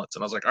couple of months.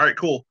 And I was like, all right,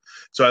 cool.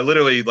 So I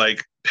literally like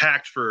I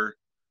packed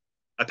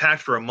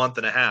for a month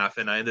and a half,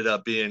 and I ended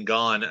up being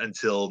gone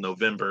until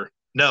November.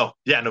 No,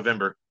 yeah,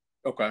 November.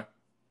 Okay.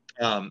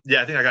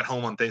 Yeah, I think I got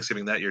home on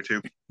Thanksgiving that year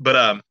too.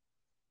 But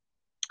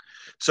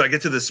so I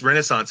get to this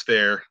Renaissance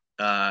fair,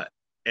 and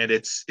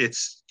it's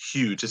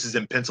huge. This is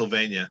in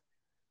Pennsylvania.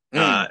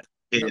 Uh,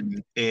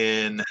 Mm.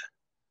 in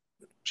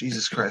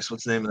Jesus Christ,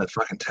 what's the name of that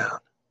fucking town?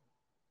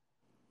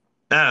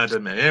 Ah, it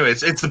doesn't matter. Anyway,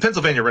 it's the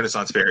Pennsylvania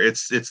Renaissance Fair.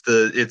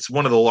 It's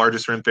one of the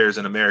largest ren fairs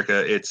in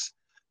America. It's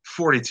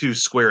 42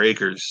 square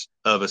acres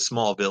of a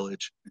small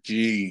village.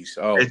 Jeez.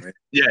 Oh It, man.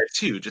 yeah, it's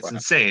huge. It's Wow.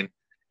 insane,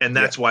 and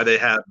Yeah. that's why they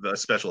have a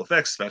special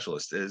effects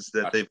specialist. Is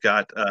that they've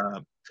got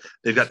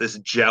this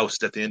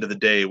joust at the end of the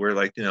day where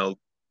like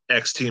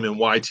X team and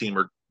Y team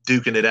are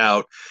duking it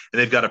out, and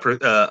they've got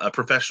a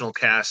professional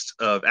cast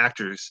of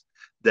actors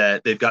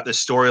that they've got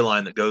this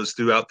storyline that goes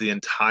throughout the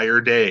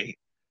entire day,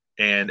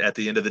 and at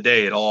the end of the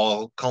day it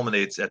all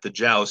culminates at the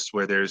joust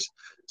where there's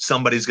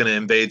somebody's going to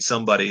invade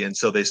somebody, and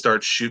so they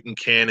start shooting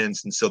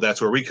cannons, and so that's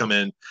where we come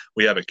in.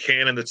 We have a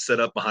cannon that's set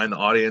up behind the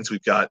audience.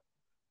 We've got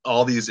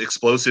all these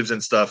explosives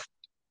and stuff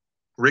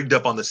rigged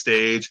up on the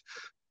stage,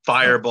 Uh-huh.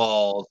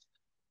 fireballs,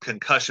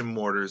 concussion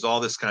mortars, all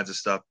this kinds of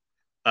stuff.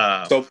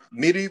 So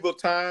medieval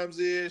times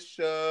ish,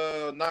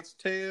 Knight's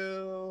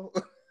Tale.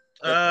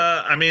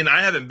 I mean,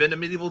 I haven't been to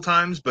medieval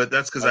times, but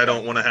that's because I Okay.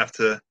 don't want to have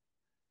to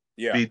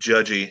Yeah. be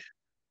judgy.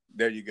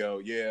 There you go.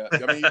 Yeah.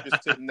 I mean, you're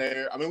just sitting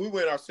there. I mean, we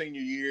went our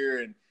senior year,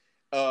 and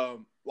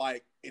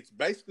like it's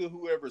basically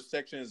whoever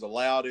section is the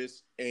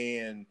loudest,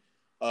 and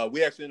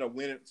we actually ended up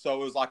winning.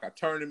 So it was like a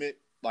tournament,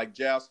 like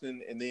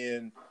jousting, and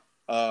then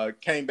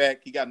came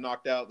back. He got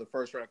knocked out the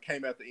first round.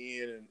 Came at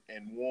the end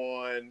and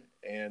won.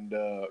 And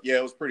yeah,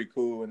 it was pretty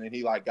cool. And then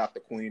he like got the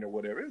queen or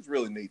whatever. It was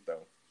really neat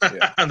though.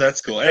 Yeah.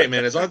 That's cool. Hey,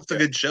 man, as long as it's a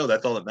good show,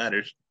 that's all that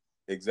matters.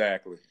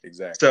 Exactly.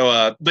 Exactly.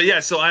 So, but yeah,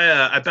 so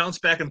I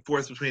bounced back and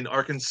forth between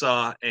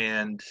Arkansas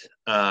and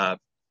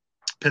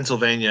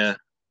Pennsylvania,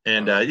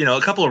 and Uh-huh.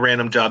 a couple of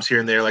random jobs here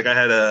and there. Like I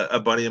had a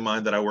buddy of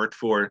mine that I worked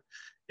for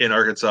in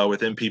Arkansas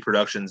with MP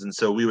Productions, and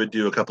so we would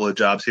do a couple of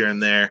jobs here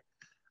and there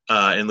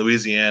in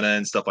Louisiana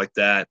and stuff like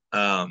that.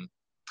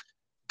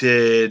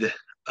 Did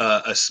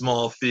a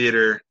small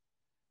theater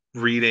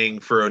reading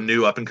for a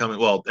new up and coming.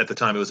 Well, at the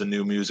time it was a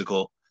new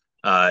musical.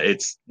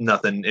 It's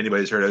nothing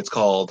anybody's heard of. It's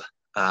called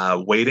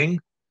Waiting,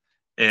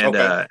 and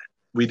Okay.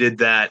 we did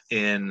that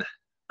in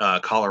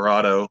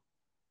Colorado.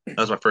 That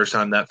was my first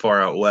time that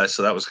far out west,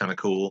 so that was kind of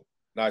cool.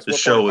 Nice. The What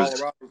part show of was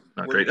Colorado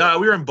not were you great. at?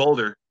 We were in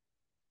Boulder.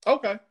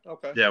 Okay.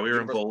 Okay. Yeah, we were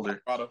in University Boulder.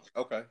 of Colorado.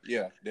 Okay.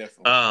 Yeah,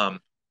 definitely. Um,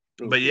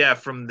 Really but cool. yeah,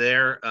 from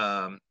there,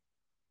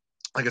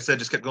 like I said,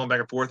 just kept going back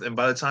and forth. And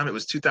by the time it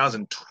was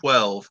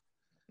 2012,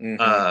 Mm-hmm.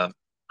 uh,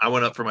 I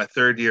went up for my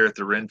third year at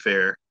the Ren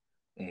Fair,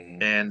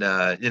 Mm-hmm. and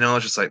I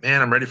was just like,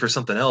 man, I'm ready for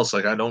something else.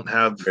 Like I don't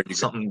have There you go.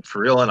 something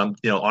for real, and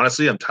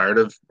honestly, I'm tired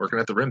of working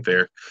at the Ren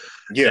Fair.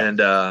 Yeah.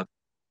 And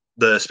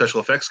the special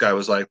effects guy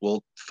was like,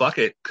 well, fuck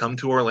it, come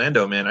to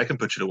Orlando, man. I can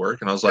put you to work.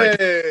 And I was like,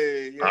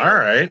 Hey, all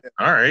yeah.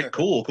 right,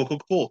 cool, cool,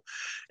 cool, cool.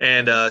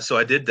 And Uh-huh. so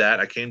I did that.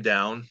 I came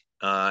down,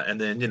 and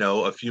then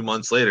a few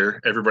months later,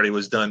 everybody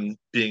was done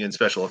being in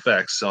special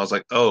effects. So I was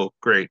like, oh,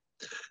 great.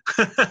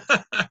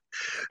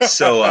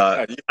 So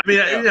I mean,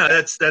 Yeah.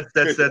 that's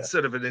Yeah.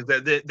 sort of a thing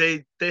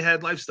that they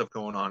had life stuff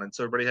going on, and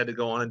so everybody had to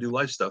go on and do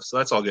life stuff. So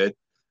that's all good.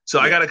 So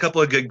I Yeah. got a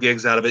couple of good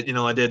gigs out of it.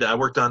 I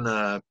worked on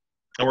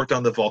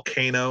the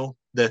volcano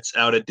that's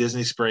out at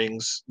Disney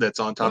Springs that's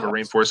on top of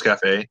Nice. Rainforest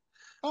Cafe.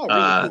 Oh,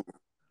 really Uh, cool.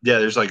 yeah,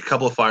 there's like a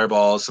couple of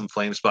fireballs, some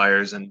flame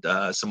spires, and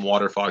some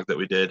water fog that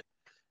we did.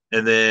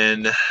 And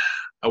then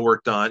I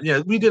worked on,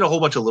 we did a whole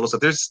bunch of little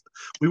stuff.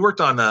 We worked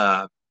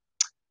on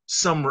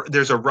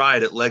there's a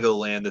ride at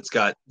Legoland that's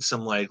got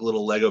some like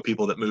little Lego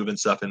people that move and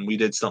stuff, and we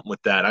did something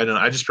with that. I don't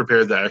I just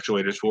prepared the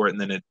actuators for it,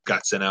 and then it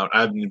got sent out.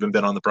 I haven't even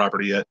been on the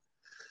property yet.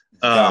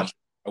 Um, Gotcha.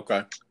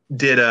 Okay.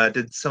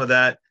 did some of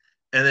that,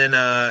 and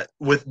then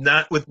with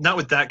not with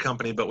that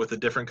company, but with a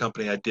different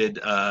company, I did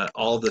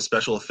all of the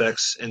special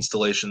effects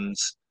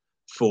installations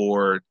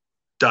for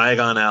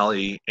Diagon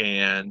Alley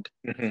and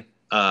Hmm.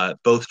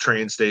 both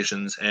train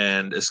stations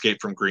and Escape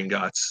from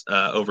Gringotts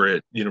over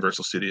at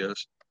Universal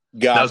Studios.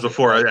 That was Gotcha.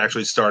 before I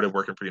actually started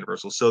working for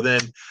Universal. So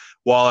then,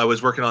 while I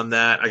was working on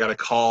that, I got a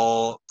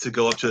call to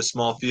go up to a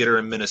small theater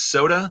in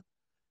Minnesota.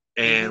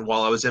 Hmm. And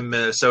while I was in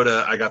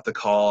Minnesota, I got the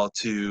call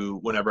to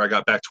whenever I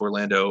got back to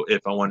Orlando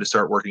if I wanted to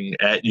start working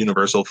at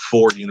Universal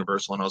for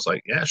Universal. And I was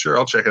like, yeah, sure,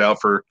 I'll check it out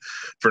for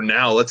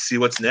now. Let's see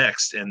what's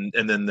next. And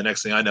then the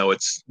next thing I know,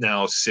 it's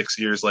now 6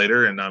 years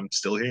later, and I'm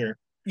still here.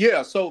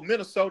 Yeah. So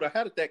Minnesota,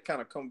 how did that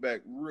kind of come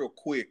back real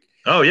quick?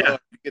 Oh yeah. To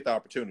get the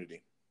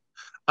opportunity.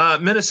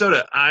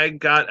 Minnesota, I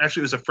got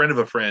actually it was a friend of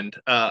a friend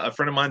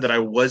of mine that I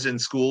was in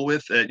school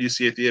with at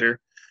UCA Theater.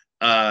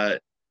 Uh,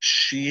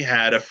 she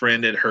had a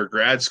friend at her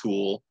grad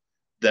school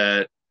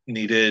that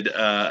needed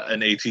an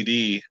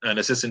ATD, an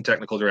assistant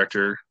technical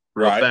director,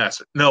 real Right.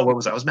 fast. No, what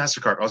was that? I was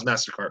Mastercard. I was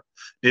Mastercard.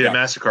 Needed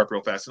Gotcha. Mastercard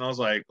real fast, and I was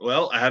like,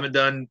 well, I haven't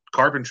done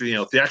carpentry,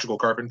 theatrical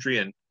carpentry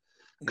in a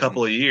Hmm.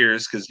 couple of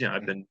years because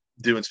I've been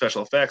doing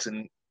special effects,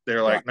 and they're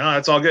Right. like, no,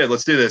 it's all good.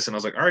 Let's do this. And I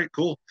was like, all right,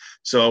 cool.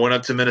 So I went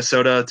up to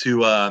Minnesota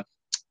to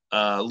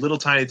a little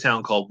tiny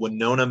town called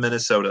Winona,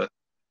 Minnesota.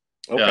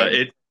 Okay.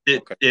 Okay.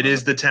 It I know.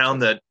 is the town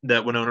that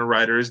Winona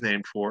Ryder is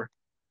named for.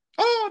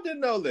 Oh, I didn't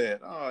know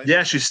that. Oh,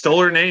 Yeah, she interesting.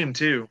 stole her name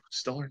too.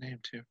 Stole her name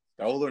too.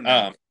 Older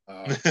name.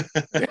 Um,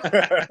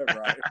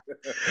 Right.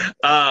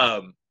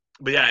 um,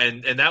 but yeah,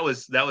 and that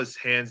was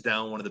hands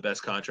down one of the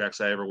best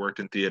contracts I ever worked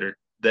in theater.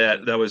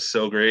 That was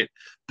so great.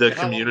 The And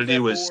how long was community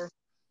that was for?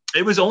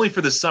 it was only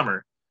for the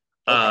summer.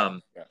 Okay.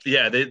 Um, Gotcha.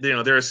 yeah,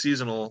 they're a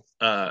seasonal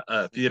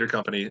theater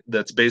company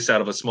that's based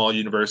out of a small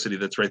university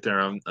that's right there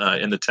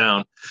in the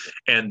town,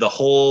 and the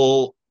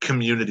whole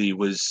community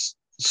was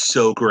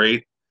so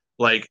great.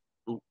 Like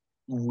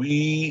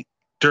we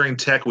during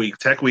Tech Week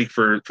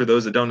for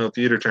those that don't know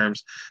theater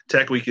terms,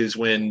 Tech Week is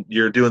when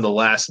you're doing the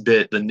last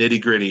bit, the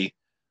nitty gritty.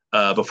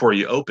 Before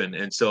you open,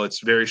 and so it's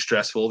very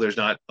stressful. There's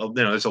not,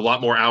 there's a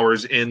lot more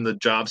hours in the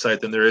job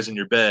site than there is in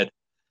your bed,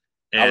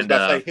 I was and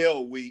about to say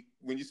Hell Week.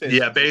 When you said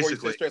yeah, before you said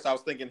basically, stress, I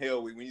was thinking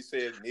Hell Week. When you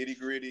said nitty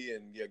gritty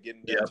and yeah,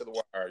 getting down yeah. to the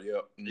wire.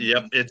 Yep.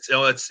 Yep, Hmm.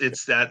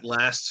 it's that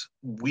last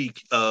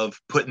week of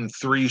putting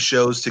three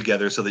shows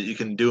together so that you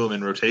can do them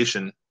in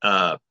rotation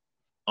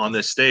on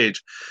this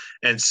stage,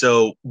 and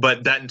so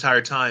but that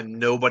entire time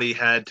nobody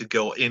had to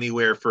go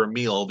anywhere for a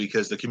meal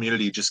because the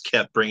community just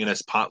kept bringing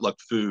us potluck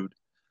food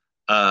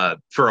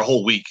for a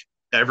whole week.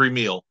 Every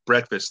meal,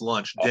 breakfast,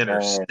 lunch, dinner,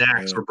 Oh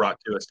snacks man. were brought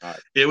to us. All right.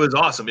 It was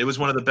awesome. It was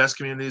one of the best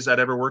communities I'd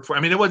ever worked for. I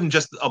mean, it wasn't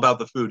just about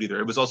the food either.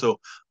 It was also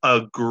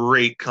a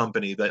great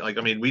company that, like,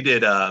 I mean, we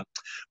did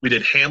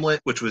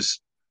Hamlet, which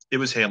was it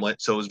was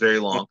Hamlet, so it was very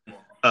long.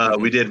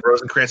 Mm-hmm. We did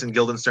Rosencrantz and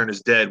Guildenstern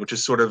is Dead, which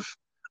is sort of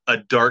a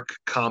dark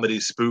comedy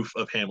spoof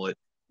of Hamlet,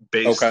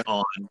 based Okay.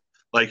 on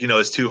like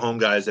his two home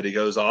guys that he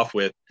goes off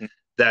with. Mhm.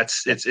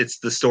 That's it's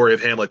the story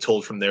of Hamlet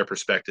told from their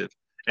perspective,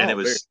 and Oh,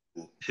 very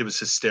cool. it was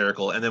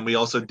hysterical. And then we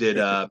also did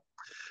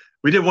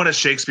we did one of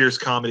Shakespeare's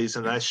comedies,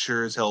 and I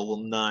sure as hell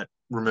will not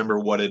remember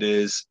what it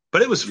is,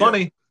 but it was Yeah.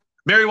 funny.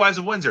 Merry Wives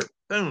of Windsor,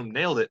 boom,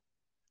 nailed it.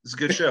 It's a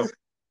good show.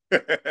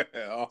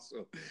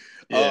 Awesome.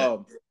 Yeah,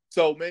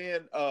 So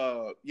man,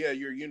 yeah,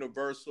 you're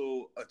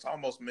universal. It's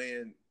almost,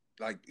 man,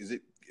 like, is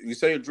it, you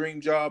say a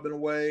dream job in a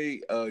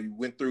way? You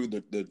went through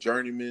the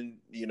journeyman,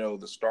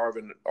 the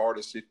starving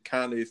artist,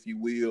 kind of, if you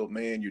will,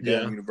 man, you're down yeah.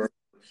 to universal.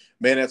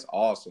 Man, that's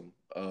awesome.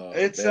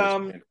 It's That is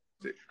fantastic.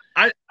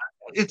 I.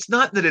 It's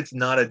not that it's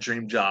not a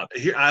dream job.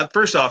 Here,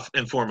 first off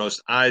and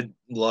foremost, I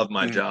love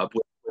my Mhm. job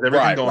with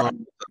everything Right, going right.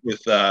 on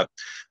with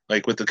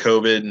like with the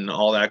COVID and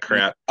all that Mhm.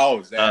 crap. Oh, Uh,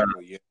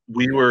 exactly. Yeah. Yeah.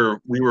 we were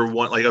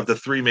one like of the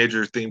three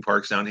major theme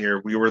parks down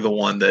here. We were the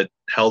one that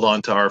held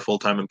on to our full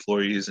time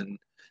employees and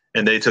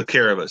they took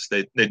care of us.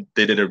 They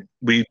did a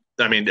we.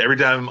 I mean, every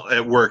time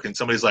at work and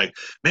somebody's like,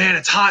 "Man,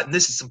 it's hot and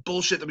this is some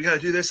bullshit that we got to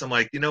do this." I'm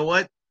like, you know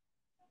what?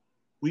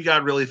 We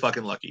got really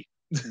fucking lucky.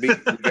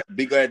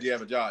 Be glad you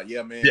have a job.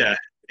 Yeah, man. Yeah,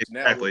 It's now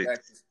we're exactly.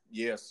 back to,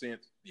 yeah,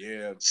 since,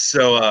 yeah,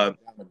 So dime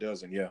a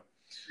dozen. Yeah.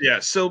 yeah,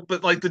 so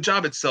but like the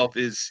job itself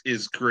is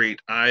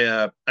great.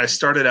 I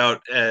started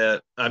out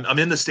I'm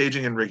in the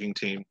staging and rigging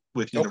team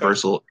with Okay.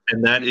 Universal,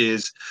 and that Mhm.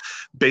 is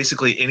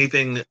basically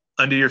anything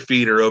under your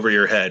feet or over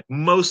your head.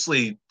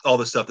 Mostly all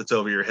the stuff that's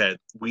over your head.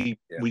 Yeah.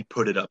 We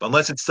put it up.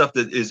 Unless it's stuff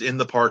that is in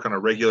the park on a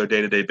regular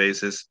day-to-day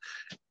basis,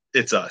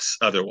 it's us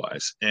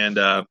otherwise.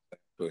 Exactly.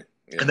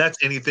 And Yeah. that's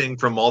anything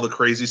from all the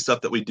crazy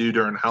stuff that we do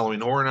during Halloween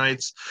Horror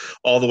Nights,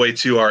 all the way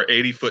to our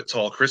 80-foot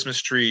tall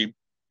Christmas tree,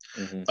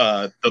 Hmm.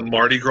 the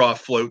Mardi Gras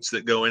floats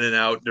that go in and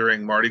out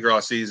during Mardi Gras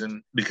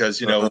season, because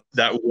Uh-huh.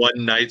 that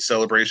one night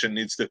celebration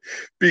needs to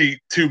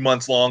be 2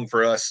 months long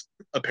for us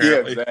Yeah,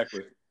 apparently.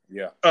 exactly.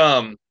 Yeah.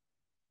 Um,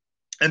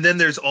 And then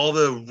there's all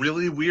the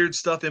really weird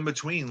stuff in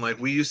between. Like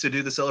we used to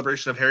do the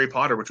celebration of Harry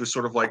Potter, which was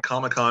sort of like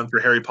Comic-Con for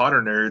Harry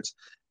Potter nerds.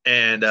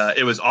 And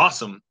it was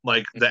awesome.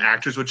 Like the Mhm.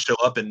 actors would show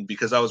up, and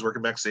because I was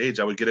working backstage,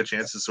 I would get a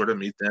chance to sort of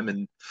meet them.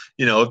 And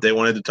if they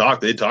wanted to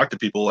talk, they'd talk to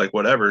people, like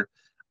whatever.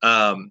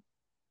 Um,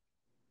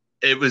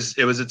 it was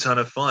a ton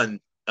of fun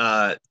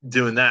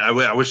doing that.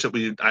 I wish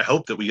that I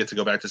hope that we get to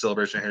go back to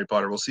Celebration of Harry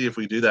Potter. We'll see if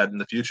we do that in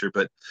the future.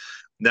 But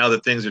now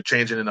that things are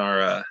changing in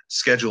our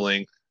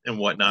scheduling and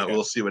whatnot, Yeah.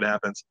 we'll see what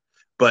happens.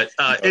 But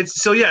Yeah.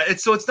 it's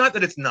not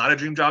that it's not a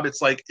dream job.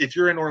 It's like if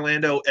you're in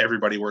Orlando,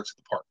 everybody works at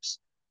the parks.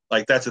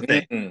 Like that's the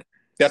thing. Mhm.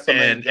 That's the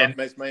main And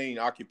job, main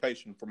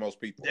occupation for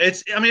most people.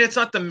 it's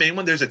not the main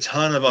one. There's a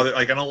ton of Yeah. other,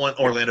 like I don't want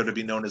Yeah. Orlando to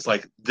be known as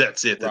like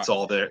that's it, Right. that's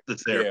all there,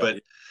 that's there. Yeah.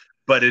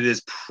 But it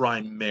is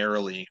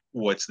primarily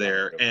what's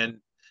there,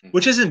 Primarily. and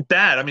which Mhm. isn't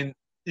bad. I mean,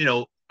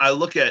 I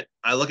look at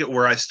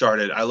where I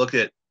started. I look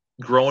at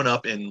growing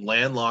up in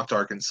landlocked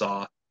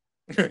Arkansas,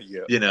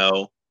 Yeah. you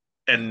know,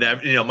 and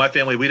Uh-huh. my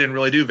family, we didn't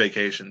really do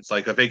vacations.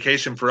 Like a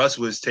vacation for us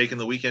was taking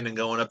the weekend and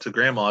going up to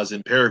grandma's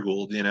in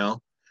Paragould.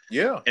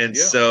 Yeah. And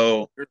Yeah.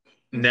 so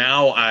Mm-hmm.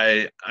 now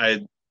I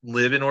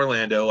live in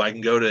Orlando. I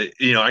can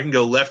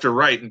go left or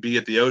right and be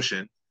at the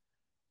ocean.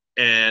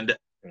 And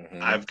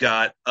Mm-hmm. I've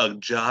got a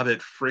job at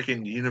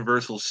freaking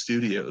Universal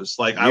Studios.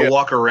 Like I Yeah.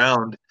 walk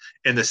around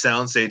in the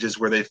sound stages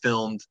where they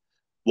filmed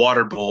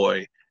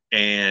Waterboy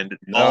and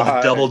all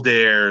the Double Nice.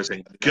 Dares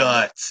and Uh-huh.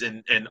 Guts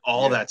and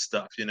all Yeah. that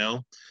stuff. I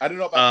don't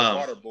know about the Um,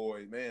 Water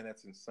Boy, man.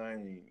 That's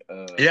insane.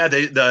 yeah,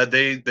 they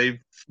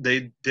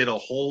did a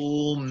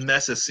whole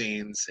mess of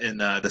scenes in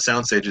the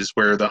sound stages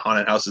where the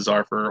haunted houses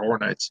are for horror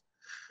nights.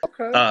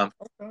 Okay. Um,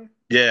 Okay.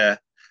 yeah.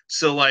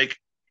 So like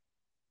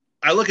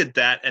I look at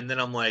that and then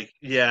I'm like,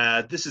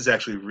 yeah, this is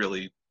actually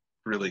really,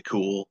 really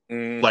cool.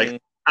 Like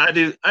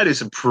Mm-hmm. I do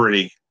some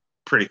pretty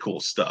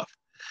cool stuff.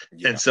 And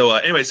Yeah. so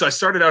anyway, so I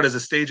started out as a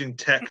staging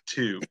tech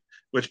too,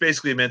 which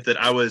basically meant that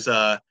I was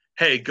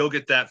hey, go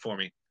get that for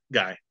me,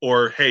 guy,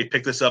 or hey,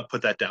 pick this up,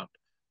 put that down,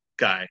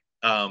 guy.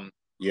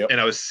 Yep.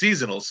 And I was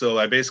seasonal, so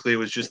I basically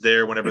was just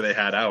there whenever they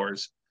had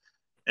hours.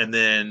 And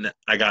then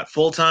I got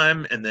full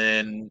time, and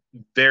then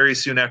very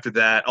soon after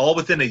that, all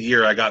within a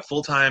year, I got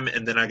full time,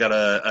 and then I got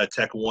a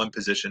Tech One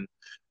position,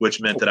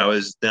 which meant that I Okay.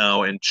 was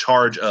now in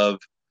charge of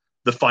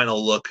the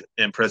final look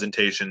and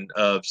presentation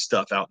of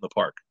stuff out in the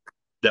park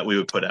that we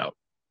would put out.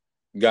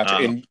 Gotcha.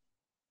 Um, And you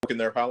working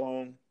there how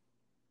long?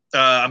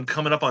 I'm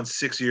coming up on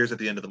 6 years at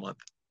the end of the month.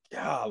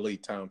 Golly,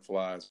 time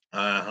flies.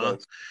 Uh But I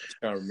just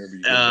kind of remember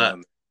you being huh.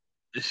 down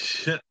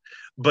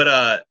but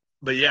uh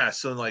but yeah,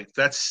 so like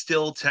that's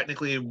still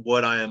technically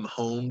what I am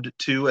homed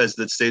to as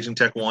the staging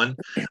tech one.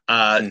 there.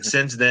 Hmm.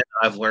 Since then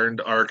I've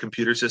learned our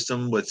computer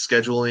system with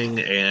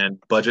scheduling and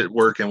budget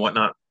work and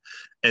whatnot.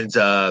 And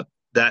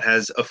that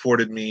has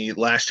afforded me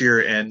last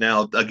year and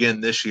now again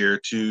this year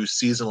to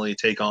seasonally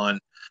take on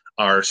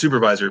our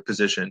supervisor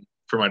position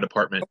for my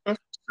department. Okay.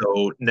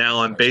 So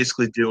now I'm Nice.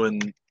 basically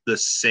doing the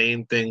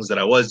same things that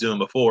I was doing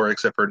before,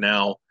 except for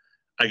now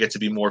I get to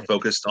be more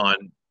focused on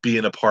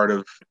being a part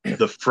of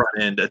the front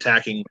end,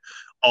 attacking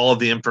all of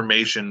the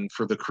information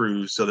for the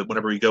crews so that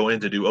whenever we go in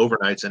to do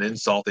overnights and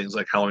install things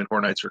like Halloween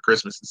Horror Nights for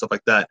Christmas and stuff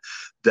like that,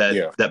 that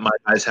Yeah. that my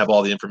guys have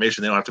all the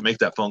information. They don't have to make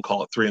that phone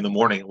call at 3 in the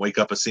morning and wake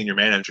up a senior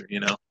manager.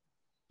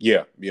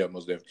 Yeah. Yeah.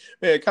 Most definitely.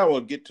 Man, I kind of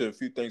want to get to a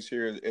few things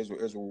here as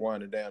we're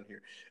winding down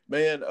here,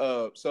 man.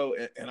 So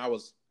and I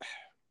was,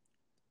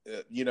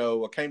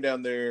 I came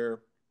down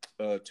there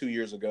 2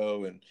 years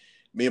ago, and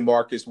me and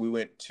Marcus we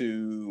went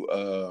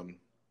to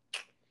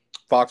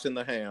Fox and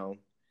the Hound,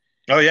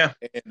 Oh yeah.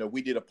 and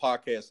we did a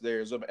podcast there.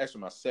 It was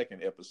actually my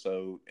second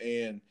episode,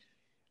 and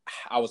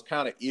I was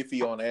kind of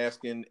iffy on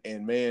asking,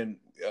 and man,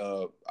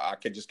 I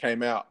could just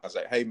came out. I was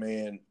like, "Hey,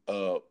 man,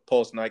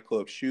 Pulse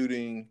nightclub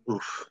shooting.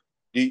 Oof.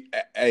 Hey,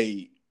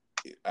 I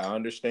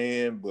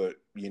understand, but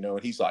and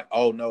he's like,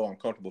 "Oh no, I'm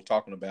comfortable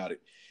talking about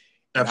it,"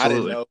 and I didn't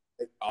Absolutely. know.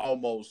 They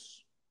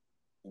almost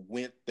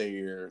went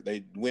there.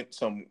 They went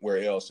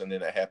somewhere else, and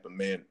then it happened.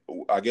 Man,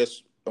 I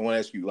guess I want to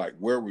ask you, like,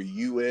 where were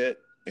you at,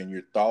 and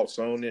your thoughts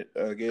on it?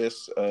 I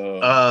guess,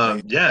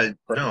 man, Yeah,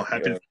 no,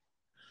 crazy. happy.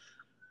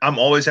 I'm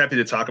always happy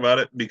to talk about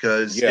it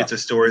because Yeah. it's a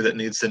story that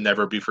needs to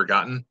never be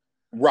forgotten.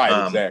 Right,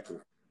 Um, exactly.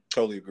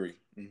 Totally agree.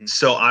 Hmm.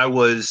 so I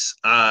was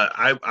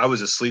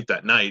asleep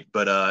that night,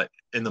 but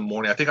in the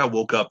morning I think I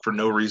woke up for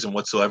no reason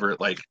whatsoever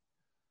at like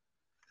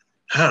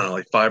I don't know,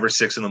 like 5 or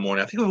 6 in the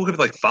morning. I think I woke up at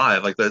like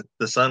 5, like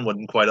the sun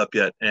wasn't quite up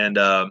yet, and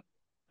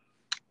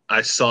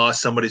I saw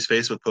somebody's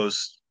Facebook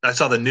post. I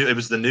saw the new. It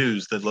was the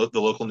news. The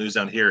local news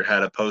down here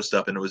had a post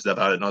up, and it was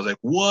about it. And I was like,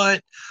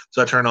 "What?"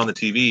 So I turned on the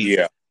TV,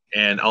 Yeah.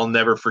 and I'll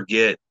never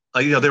forget.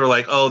 Like they were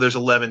like, "Oh, there's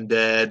 11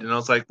 dead," and I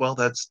was like, "Well,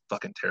 that's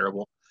fucking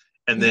terrible."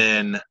 And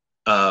then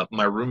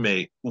my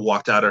roommate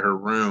walked out of her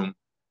room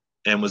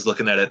and was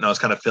looking at it, and I was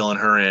kind of filling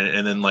her in.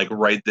 And then like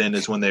right then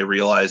is when they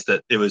realized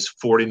that it was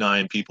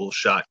 49 people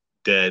shot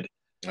dead,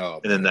 Oh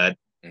and then man.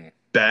 that Mm.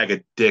 bag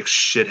of dicks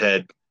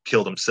shithead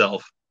killed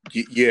himself.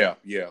 Yeah,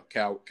 yeah.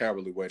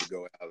 Cowardly way to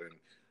go out, and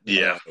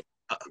Yeah.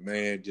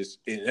 man, just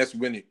and that's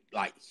when it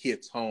like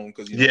hits home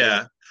because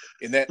Yeah.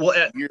 in that Well,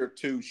 year or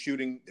two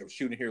they were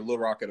shooting here in Little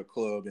Rock at a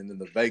club, and then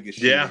the Vegas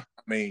shooting. yeah.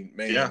 I mean,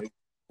 Yeah. man,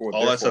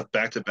 All that stuff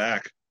back to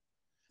back.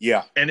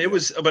 Yeah, And it yeah.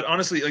 was, but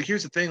honestly, like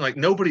here's the thing, like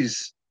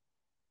nobody's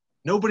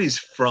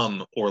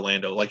from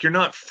Orlando. Like you're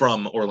not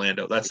from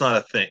Orlando. That's not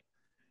a thing.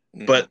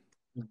 Mm-hmm. But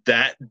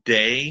that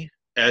day,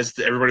 as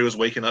everybody was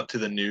waking up to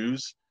the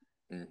news,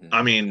 Mm-hmm.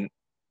 I mean,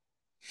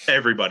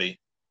 everybody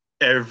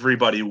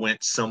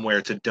went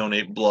somewhere to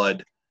donate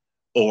blood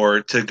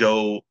or to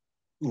go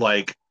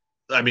like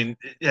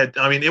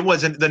it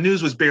wasn't the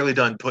news was barely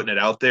done putting it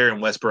out there,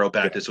 and Westboro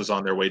Yeah. Baptist was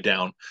on their way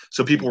down.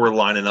 So people Mm-hmm. were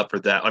lining up for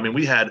that. I mean,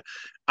 we had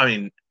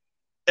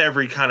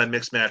every kind of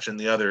mixed match and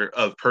the other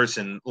of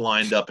person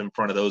lined up in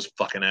front of those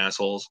fucking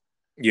assholes.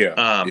 Yeah,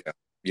 Um,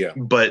 yeah, yeah.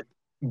 but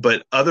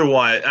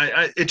otherwise,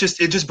 it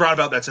just brought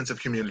about that sense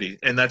of community,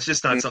 and that's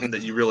just not something that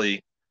Mm-hmm. you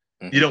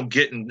Mm-hmm. don't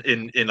get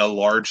in a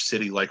large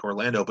city like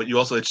Orlando. But you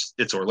also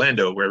it's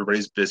Orlando where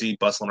everybody's busy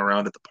bustling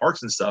around at the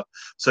parks and stuff,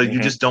 so you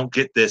Mm-hmm. just don't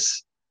get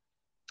this.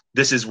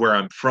 This is where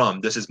I'm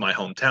from. This is my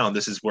hometown.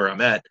 This is where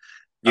I'm at.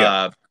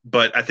 Yeah.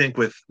 But I think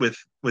with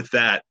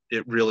that,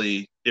 it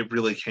really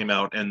came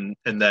out, and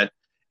that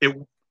it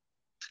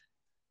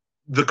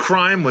the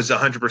crime was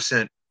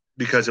 100%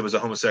 because it was a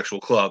homosexual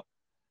club,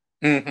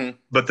 Mm-hmm.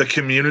 but the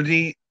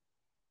community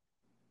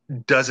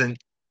doesn't.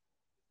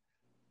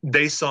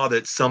 They saw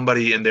that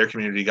somebody in their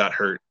community got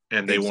hurt,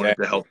 and they wanted to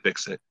Exactly. help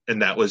fix it,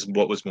 and that was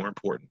what was more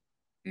important.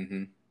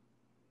 Mm-hmm.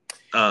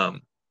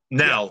 Um, Yeah.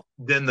 Now,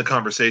 then the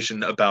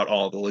conversation about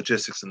all the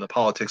logistics and the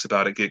politics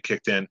about it get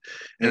kicked in,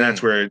 and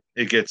that's Mm. where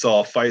it gets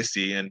all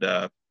feisty. And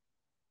I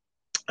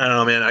don't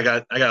know, man. I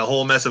got a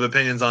whole mess of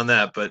opinions on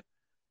that, but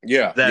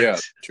Yeah. Yeah.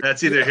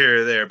 that's either Yeah.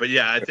 here or there. But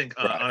yeah, I think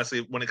Right.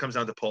 honestly, when it comes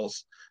down to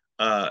Pulse,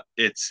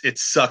 it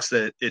sucks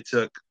that it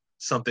took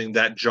something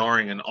that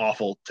jarring and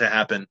awful to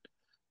happen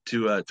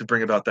to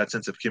bring about that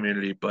sense of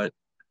community, but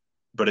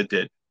it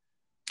did.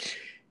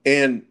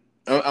 And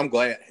I'm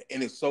glad.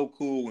 And it's so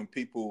cool when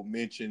people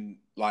mention,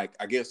 like,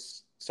 I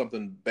guess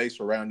something based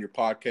around your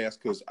podcast,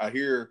 because I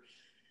hear,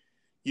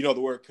 the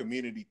word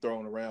community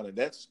thrown around. And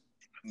that's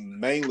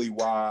mainly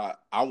why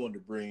I wanted to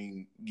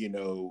bring,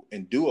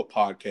 and do a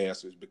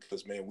podcast is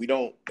because, man, we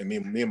don't, and me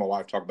and my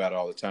wife talk about it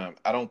all the time.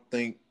 I don't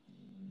think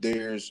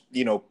there's,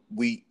 we don't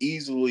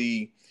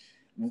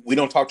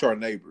talk to our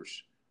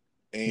neighbors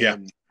Yeah.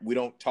 and we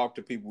don't talk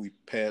to people we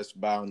pass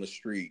by on the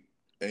street.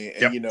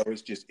 And Yep.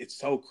 it's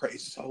so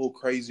crazy,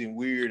 crazy and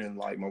weird. And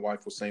like my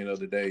wife was saying the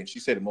other day, and she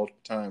said it multiple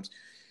times,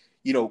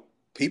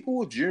 people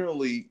will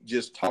generally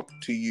just talk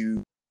to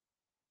you,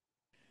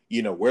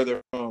 where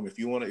they're from. If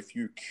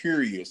you're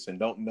curious and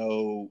don't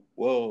know,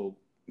 well,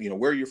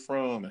 where you're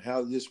from and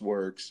how this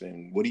works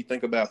and what do you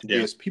think about Yeah.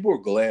 this, people are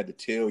glad to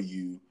tell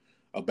you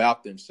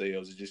about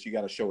themselves. It's just, you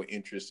got to show an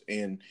interest.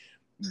 And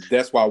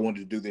that's why I wanted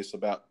to do this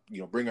about,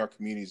 bring our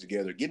communities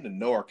together, getting to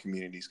know our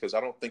communities. Cause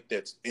I don't think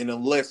and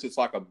unless it's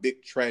like a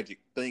big tragic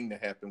thing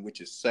that happened,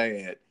 which is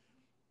sad,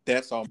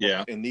 that's almost,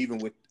 Yeah. and even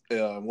with,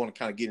 I want to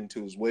kind of get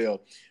into as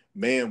well,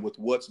 man, with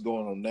what's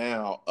going on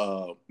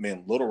now,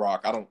 man, Little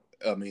Rock,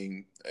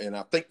 and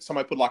I think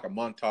somebody put like a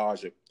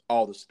montage of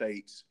all the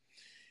states,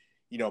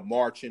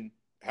 marching.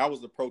 How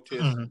was the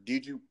protest? Mhm.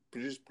 Did you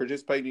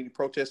participate in any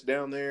protests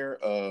down there?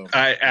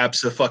 I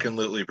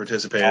absolutely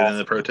participated in the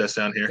Awesome. protest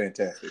down here.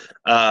 Fantastic.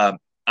 Uh,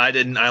 I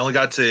didn't. I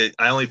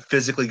only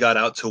physically got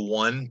out to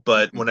one,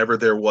 but Mm-hmm. whenever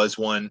there was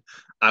one,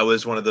 I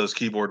was one of those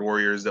keyboard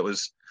warriors that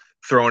was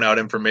throwing out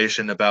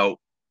information about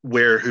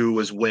where, who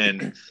was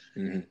when,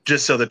 Mm-hmm.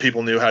 just so that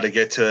people knew how to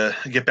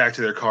get back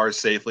to their cars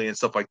safely and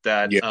stuff like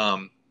that. Yeah.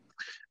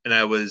 And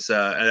I was,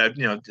 a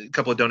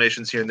couple of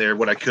donations here and there,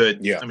 what I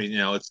could. Yeah. I mean,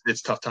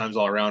 it's tough times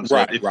all around. So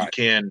Right. Right.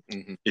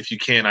 Mm-hmm. if you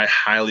can, I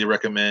highly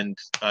recommend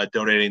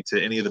donating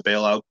to any of the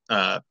bailout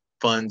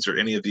funds or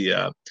any of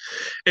them.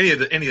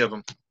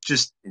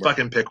 Just Right.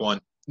 fucking pick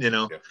one, you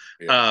know. Yeah.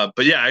 Yeah.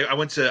 But yeah, I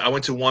went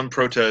to one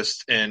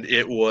protest, and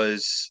it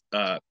was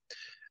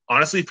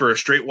honestly, for a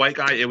straight white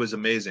guy, it was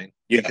amazing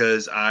Yeah.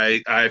 because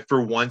I for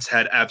once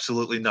had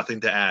absolutely nothing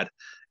to add,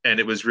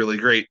 and it was really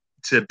great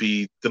to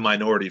be the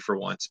minority for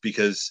once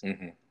because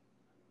Mm-hmm.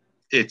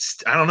 it's,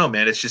 I don't know,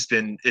 man, it's just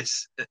been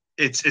it's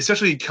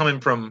especially coming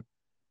from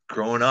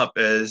growing up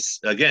as,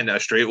 again, a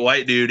straight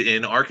white dude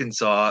in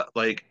Arkansas.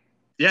 Like,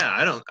 yeah,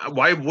 I don't,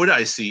 why would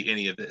I see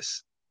any of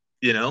this,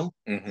 you know?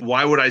 Mm-hmm.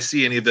 Why would I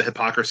see any of the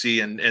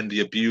hypocrisy and the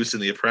abuse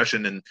and the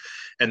oppression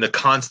and the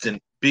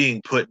constant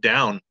being put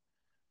down?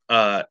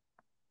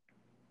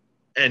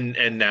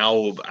 And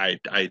now I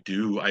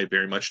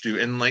very much do.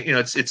 And like,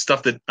 it's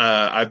stuff that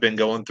I've been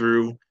going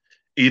through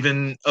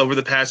even over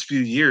the past few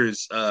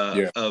years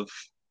Yeah.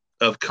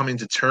 of coming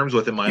to terms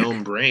with in my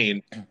own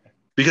brain.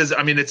 Because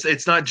I mean,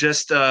 it's not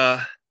just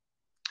how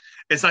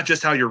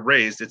you're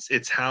raised.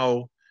 It's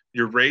how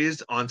you're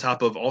raised on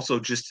top of also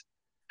just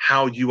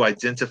how you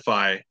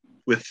identify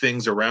with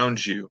things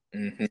around you.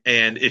 Mm-hmm.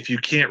 And if you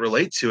can't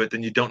relate to it,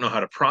 then you don't know how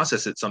to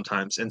process it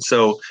sometimes. And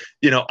so,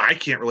 I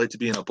can't relate to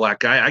being a black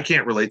guy. I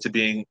can't relate to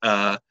being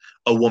a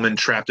woman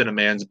trapped in a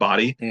man's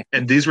body. Mm-hmm.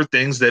 And these were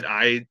things that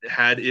I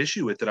had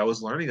issue with, that I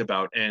was learning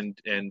about. And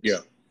Yeah.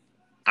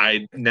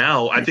 I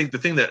think the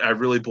thing that I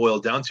really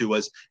boiled down to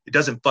was, it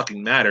doesn't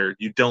fucking matter.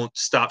 You don't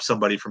stop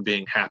somebody from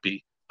being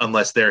happy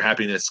unless their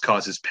happiness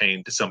causes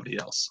pain to somebody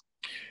else.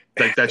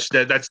 Like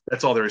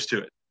that's all there is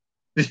to it.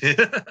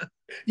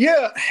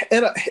 Yeah,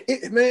 and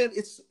man,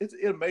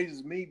 it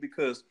amazes me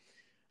because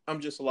I'm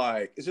just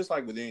like, it's just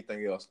like with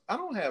anything else. I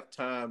don't have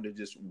time to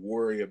just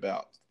worry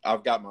about.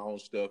 I've got my own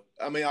stuff.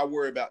 I mean, I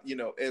worry about,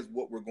 as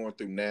what we're going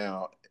through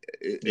now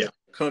Yeah. as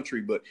a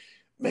country, but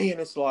man,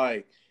 it's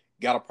like,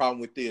 got a problem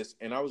with this.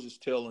 And I was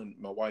just telling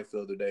my wife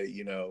the other day,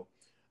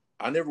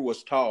 I never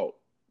was taught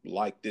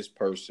like this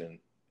person,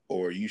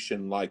 or you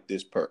shouldn't like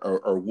this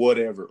or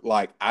whatever.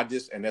 Like,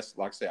 and that's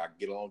like I say, I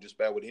get along just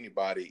bad with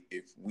anybody.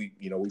 If we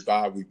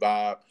vibe, we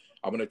vibe.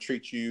 I'm gonna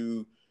treat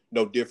you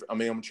no different. I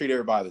mean, I'm gonna treat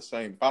everybody the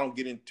same. If I don't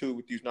get into it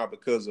with you, it's not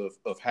because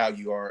of how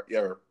you are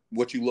or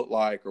what you look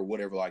like or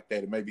whatever like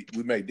that. It may be,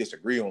 we may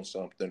disagree on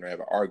something or have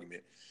an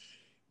argument.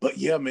 But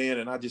yeah, man,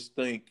 and I just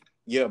think,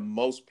 yeah,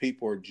 most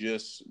people are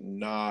just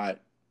not,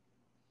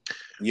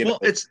 Well,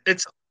 it's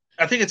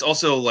I think it's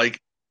also like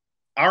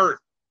our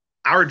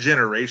our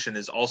generation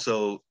is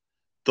also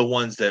the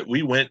ones that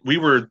we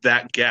were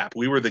that gap.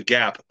 We were the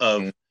gap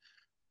of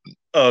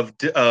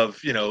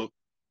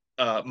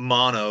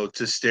mono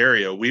to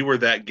stereo. We were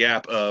that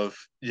gap of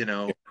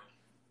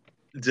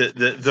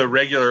the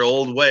regular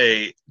old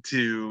way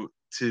to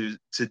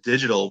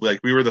digital. Like,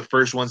 we were the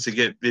first ones to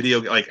get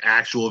video, like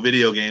actual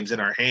video games in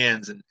our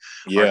hands and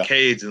yeah.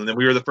 arcades, and then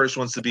we were the first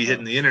ones to be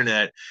hitting the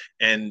internet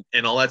and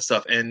all that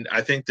stuff. And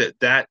I think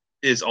that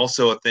is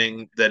also a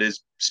thing that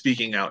is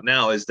speaking out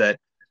now, is that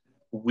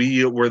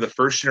we were the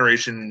first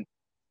generation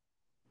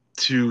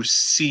to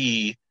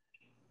see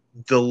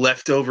the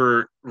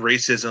leftover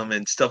racism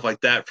and stuff like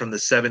that from the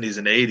 70s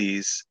and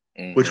 80s,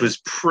 which Mm-hmm. was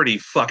pretty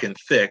fucking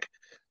thick,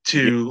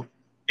 Yeah. to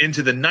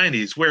into the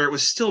 90s, where it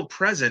was still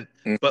present,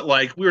 Mm-hmm. but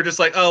like, we were just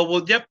like, oh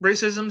well, yep,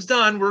 racism's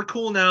done, we're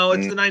cool now,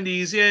 it's Mm-hmm. the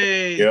 90s,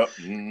 yay. Yep.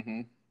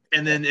 Mm-hmm.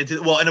 And then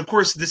and of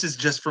course, this is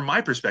just from my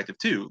perspective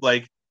too.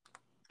 Like,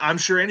 I'm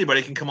sure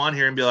anybody can come on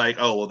here and be like,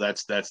 oh well,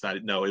 that's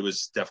not, no, it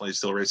was definitely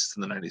still racist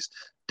in the 90s,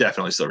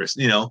 definitely still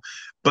racist.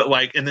 But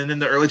like, and then in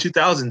the early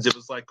 2000s, it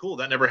was like, cool,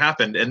 that never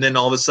happened, and then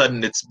all of a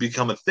sudden it's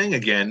become a thing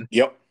again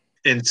Yep.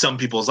 in some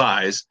people's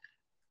eyes.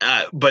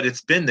 But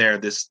it's been there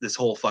this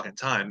whole fucking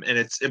time. And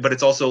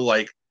it's also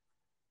like,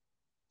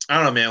 I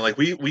don't know, man, like,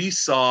 we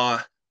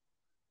saw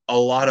a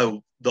lot of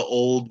the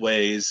old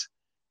ways,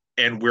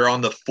 and we're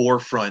on the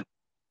forefront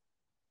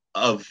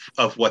of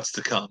what's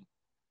to come.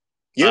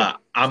 Yeah. Yeah.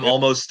 I'm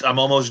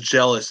almost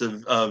jealous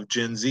of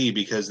Gen Z,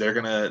 because they're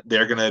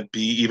gonna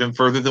be even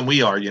further than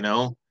we are.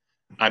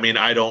 I mean,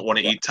 I don't want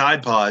to Right. eat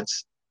Tide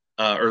Pods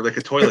or lick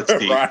a toilet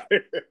seat,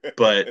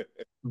 Right.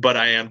 but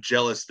I am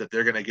jealous that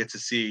they're gonna get to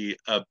see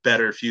a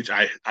better future.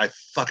 I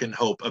fucking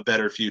hope a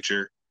better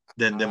future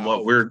than I what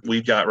hope too.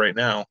 we've got right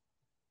now.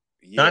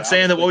 Not Yeah, I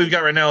saying was that what we've thinking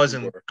got right now we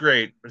isn't were.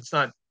 great. It's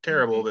not Hmm.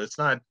 terrible, but it's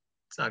not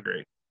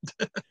great.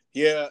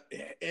 Yeah,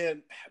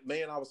 and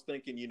man, I was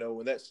thinking,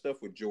 when that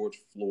stuff with George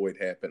Floyd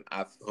happened,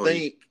 I Oy.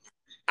 think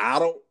I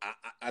don't,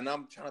 and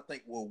I'm trying to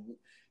think, well,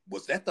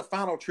 was that the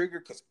final trigger?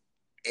 Because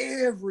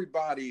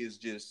everybody is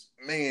just,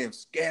 man,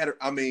 scattered.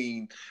 I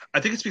mean, I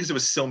think it's because it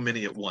was so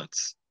many at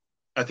once.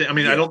 I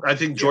yeah, don't. I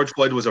think yeah, George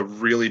Floyd was a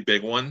really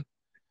big one,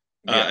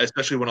 yeah,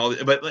 especially when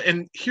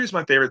and here's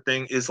my favorite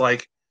thing is,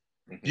 like, hmm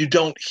you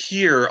don't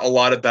hear a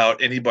lot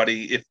about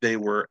anybody if they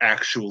were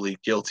actually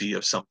guilty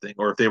of something,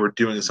 or if they were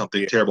doing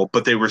something yeah, terrible,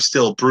 but they were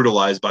still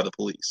brutalized by the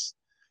police.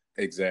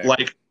 exactly.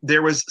 Like,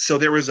 there was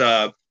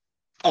a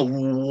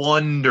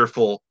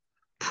wonderful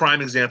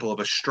prime example of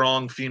a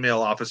strong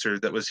female officer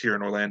that was here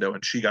in Orlando,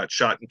 and she got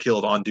shot and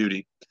killed on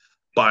duty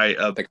by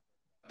I a think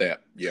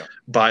that, yeah.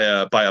 by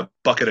a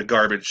bucket of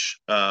garbage,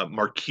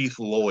 Markeith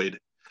Lloyd.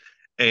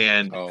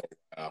 And Oh,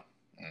 wow.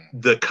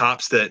 Mm. the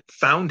cops that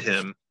found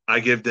him, I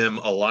give them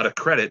a lot of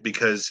credit,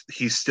 because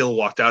he still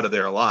walked out of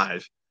there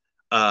alive.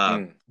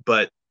 Mm.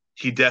 But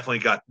he definitely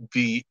got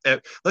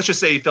let's just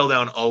say he fell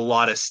down a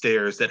lot of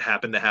stairs that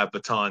happened to have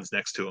batons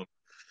next to him.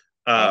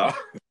 Uh,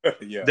 Um,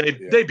 yeah,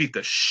 yeah. they beat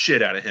the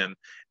shit out of him.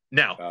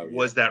 Now, Oh, yeah.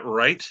 was that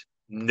right?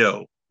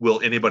 No.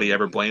 Will anybody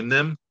ever Mm. blame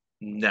them?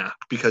 Nah,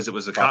 because it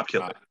was a Probably cop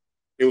killer. not.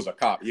 It was a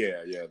cop.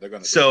 Yeah, yeah. They're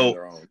going to defend So,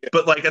 their own. Yeah.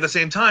 but like, at the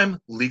same time,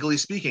 legally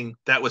speaking,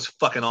 that was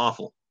fucking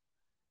awful.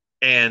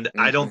 And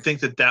I Hmm. don't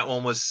think that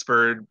one was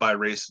spurred by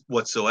race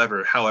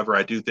whatsoever. However,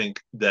 I do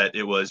think that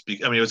it was,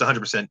 it was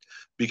 100%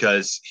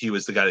 because he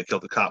was the guy that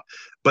killed the cop.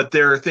 But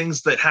there are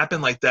things that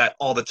happen like that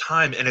all the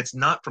time, and it's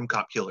not from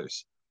cop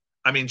killers.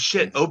 I mean,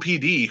 shit, Hmm.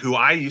 OPD, who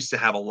I used to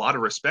have a lot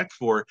of respect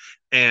for,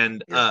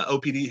 and Yeah.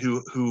 OPD,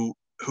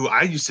 who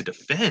I used to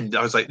defend.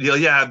 I was like,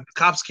 yeah,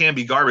 cops can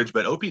be garbage,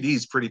 but OPD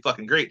is pretty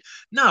fucking great.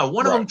 No,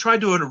 one of them Right.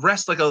 tried to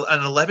arrest like an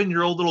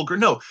 11-year-old little girl.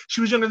 No,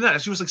 she was younger than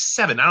that. She was like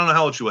 7. I don't know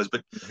how old she was,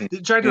 but Hmm. they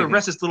tried to Hmm.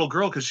 arrest this little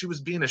girl because she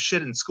was being a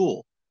shit in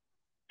school.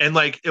 And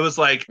like it was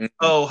like, Hmm.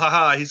 oh,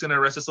 haha, he's gonna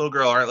arrest this little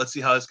girl. All right, let's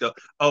see how this goes.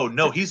 Oh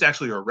no, he's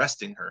actually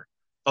arresting her.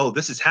 Oh,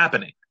 this is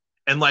happening.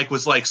 And like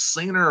was like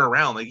slinging her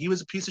around. Like he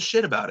was a piece of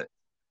shit about it.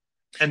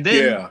 And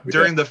then Yeah. Yeah.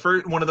 during the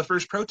first one of the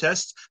first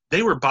protests,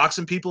 they were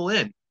boxing people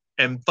in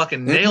and fucking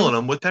Hmm. nailing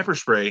them with pepper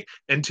spray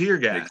and tear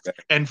gas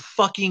Exactly. and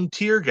fucking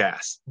tear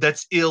gas.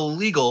 That's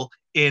illegal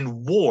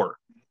in war,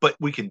 but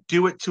we can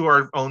do it to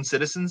our own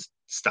citizens.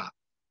 Stop.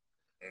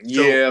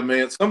 So, Yeah,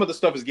 man. Some of the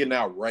stuff is getting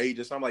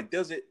outrageous. I'm like,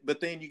 does it? But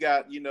then you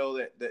got,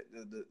 that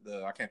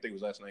the I can't think of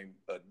his last name,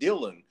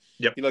 Dylan.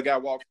 yep. Guy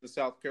walks to the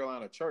South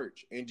Carolina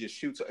church and just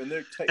shoots, and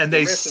they're And the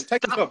they rest of them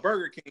take him stop. to a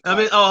Burger King. I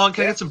mean, Like oh,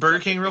 can I get that's some the Burger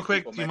stuff King that real gets quick?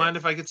 people Do you mad. mind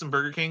if I get some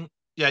Burger King?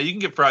 Yeah, you can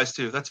get fries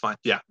too. That's fine.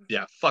 Yeah,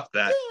 yeah. Fuck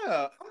that.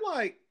 Yeah, I'm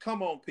like,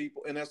 come on,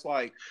 people, and that's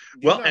like, do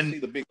you Well, not see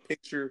the big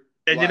picture?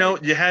 and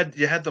Like, you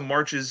had the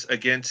marches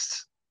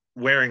against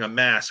wearing a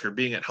mask or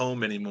being at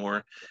home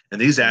anymore, and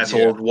these yeah.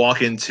 assholes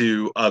walk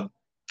into a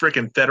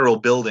freaking federal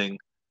building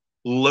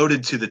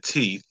loaded to the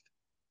teeth,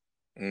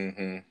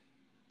 Mm-hmm.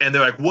 and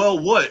they're like, "Well,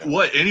 what? Yeah.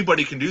 What?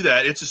 Anybody can do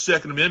that. It's a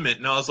Second Amendment."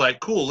 And I was like,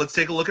 "Cool. Let's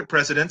take a look at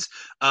precedents.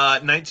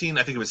 19,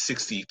 I think it was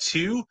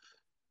 62,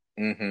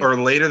 Mm-hmm. or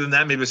later than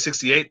that, maybe it was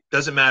 68.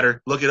 Doesn't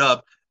matter. Look it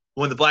up.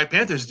 When the Black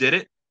Panthers did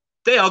it,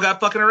 they all got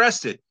fucking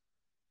arrested."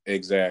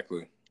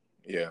 Exactly.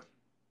 Yeah.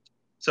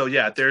 So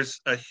yeah,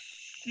 there's a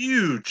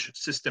huge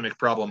systemic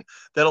problem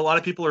that a lot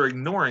of people are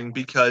ignoring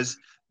because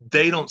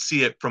they Mm-hmm. don't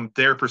see it from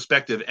their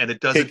perspective and it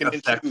doesn't Picking and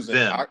affect choosing.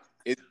 them.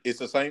 It's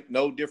the same,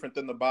 no different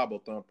than the Bible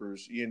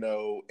thumpers, And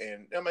I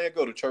mean, I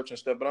go to church and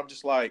stuff, but I'm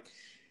just like,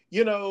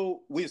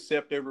 we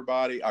accept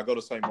everybody. I go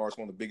to St. Mark's,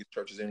 one of the biggest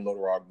churches in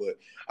Little Rock, but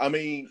I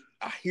mean,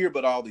 I hear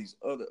about all these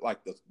other, like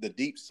the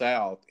Deep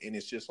South, and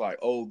it's just like,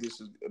 oh,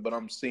 this is. But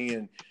I'm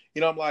seeing,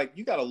 I'm like,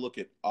 you got to look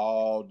at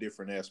all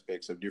different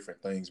aspects of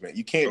different things, man.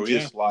 You can't Oh yeah.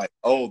 just like,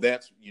 oh,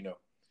 that's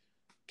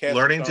casting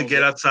Learning to stones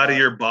get at outside of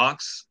everybody. your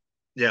box.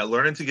 Yeah,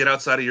 learning to get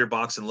outside of your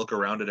box and look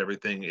around at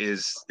everything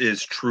is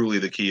truly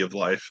the key of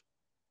life.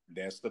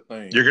 That's the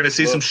thing. You're going to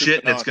see some Love, truth, shit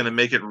and and it's going to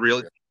honesty. make it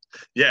real. Yeah.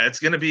 Yeah, it's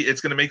going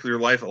to make your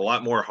life a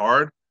lot more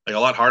hard, like a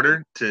lot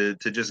harder to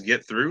just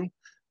get through,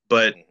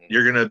 but Mm-hmm.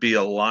 you're going to be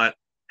a lot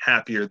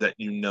happier that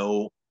you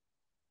know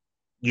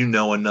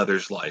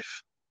another's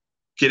life.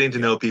 Getting to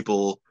Yeah. know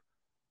people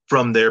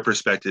from their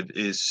perspective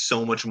is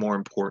so much more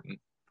important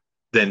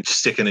than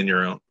sticking in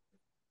your own.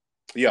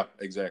 Yeah,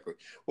 exactly.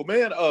 Well,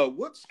 man,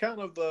 what's kind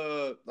of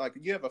like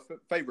you have a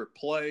favorite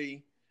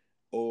play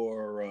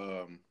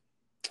or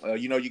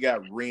you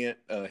got Rent,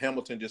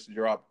 Hamilton just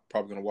dropped.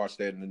 Probably going to watch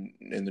that in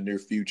the near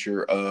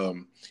future.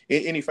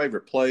 Any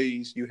favorite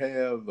plays you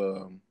have?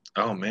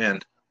 Oh man.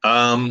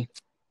 Um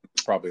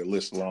It's probably a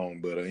list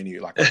long, but any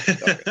like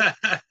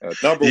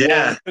number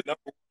yeah. one,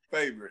 number one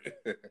favorite.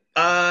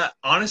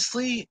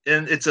 Honestly,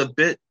 and it's a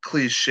bit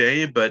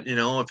cliche, but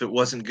if it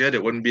wasn't good,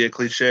 it wouldn't be a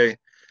cliche.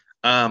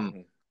 Um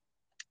Mhm.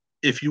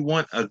 if you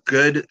want a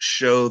good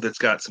show that's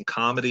got some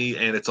comedy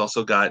and it's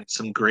also got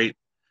some great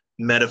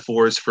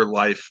metaphors for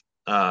life,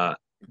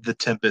 The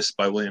Tempest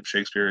by William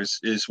Shakespeare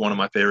is one of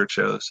my favorite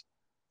shows.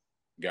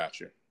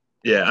 Gotcha,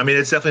 Yeah, I gotcha. mean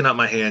it's definitely not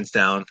my hands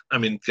down. I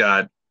mean,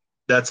 God,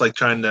 that's like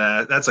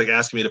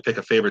asking me to pick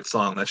a favorite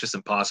song. That's just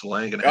impossible.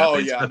 I ain't gonna Oh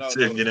happen yeah, anytime no,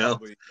 soon, it's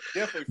probably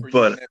definitely for you in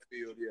But that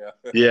field. Yeah,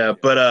 yeah,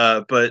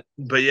 yeah,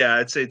 but yeah,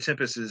 I'd say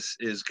Tempest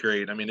is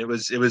great. I mean, it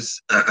was it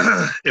was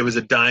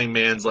a dying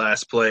man's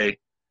last play,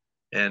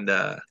 and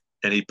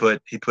he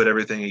put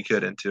everything he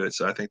could into it.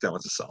 So I think that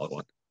was a solid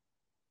one.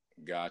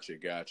 gotcha,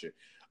 gotcha.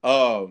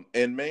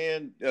 And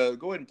man,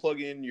 go ahead and plug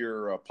in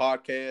your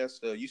podcast.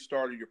 You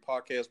started your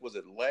podcast. Was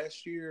it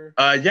last year?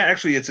 Yeah,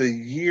 actually, it's a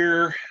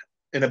year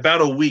in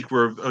about a week.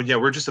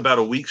 We're just about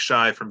a week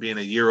shy from being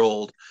a year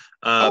old.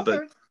 But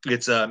Okay.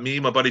 it's me,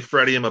 my buddy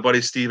Freddie, and my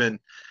buddy Steven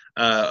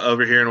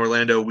over here in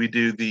Orlando. We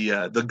do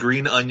the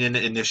Green Onion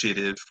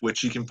Initiative,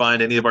 which you can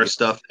find any of our Yeah.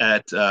 stuff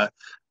at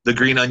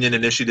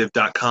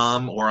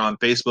thegreenonioninitiative.com, or on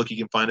Facebook. You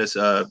can find us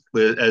as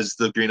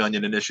the Green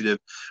Onion Initiative.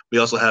 We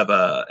also have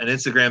an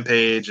Instagram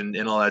page and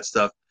all that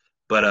stuff.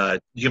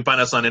 But you can find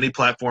us on any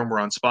platform. We're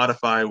on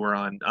Spotify, we're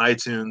on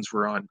iTunes,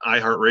 we're on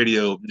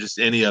iHeartRadio, just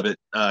any of it.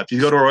 If you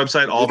go to our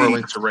website, all of our Sweet.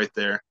 links are right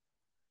there.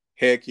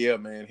 Heck yeah,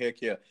 man.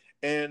 Heck yeah.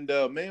 And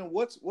man,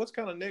 what's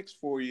kind of next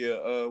for you?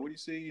 What do you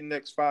see in the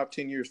next 5,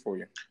 10 years for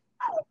you?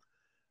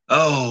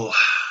 Oh,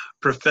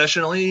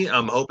 professionally,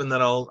 I'm hoping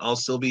that I'll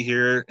still be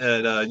here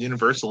at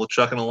Universal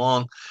chucking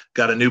along.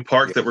 Got a new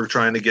park Yeah. that we're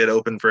trying to get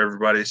open for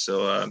everybody,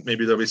 so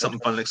maybe there'll be something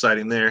Okay. fun and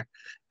exciting there.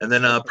 And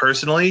then Okay.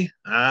 personally,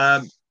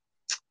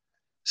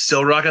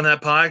 still rocking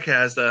that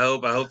podcast. I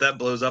hope that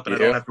blows up and I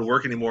don't Yeah. have to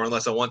work anymore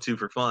unless I want to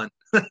for fun.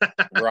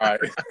 Right.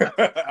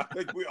 I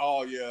think we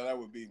all, yeah, that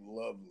would be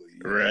lovely.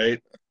 Yeah.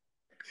 Right.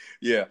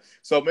 Yeah.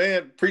 So,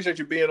 man, appreciate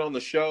you being on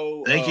the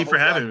show. Thank you for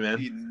Hopefully, I having can me, man.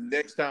 see you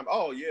next time.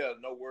 Oh, yeah,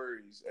 no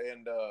worries.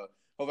 And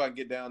Hope I can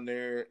get down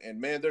there.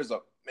 And there's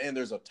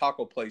a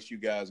taco place you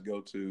guys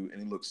go to,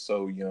 and it looks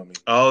so yummy.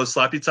 Oh,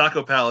 Sloppy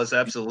Taco Palace, Yeah,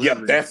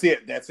 absolutely. that's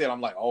it. That's it.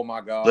 I'm like, oh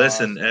my gosh.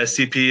 Listen, Like,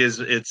 SCP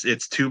is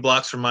it's 2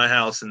 blocks from my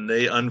house, and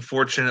they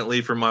unfortunately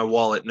for my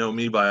wallet know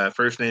me by a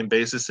first name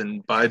basis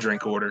and by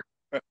drink order.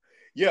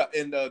 yeah.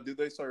 And do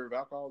they serve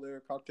alcohol there,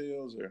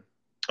 cocktails, or?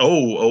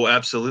 Oh,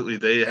 absolutely.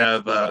 They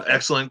have Absolutely. Okay.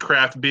 excellent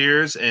craft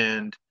beers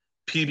and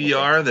Okay.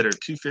 PBR that are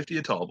 250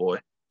 a tall boy.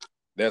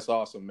 That's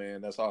awesome, man.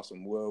 That's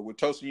awesome. Well, we're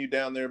toasting you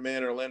down there,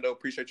 man. Orlando,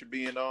 appreciate you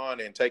being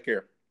on, and take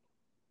care.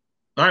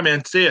 All right,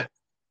 man. See ya.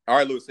 All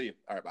right, Louis. See you.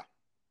 All right, bye.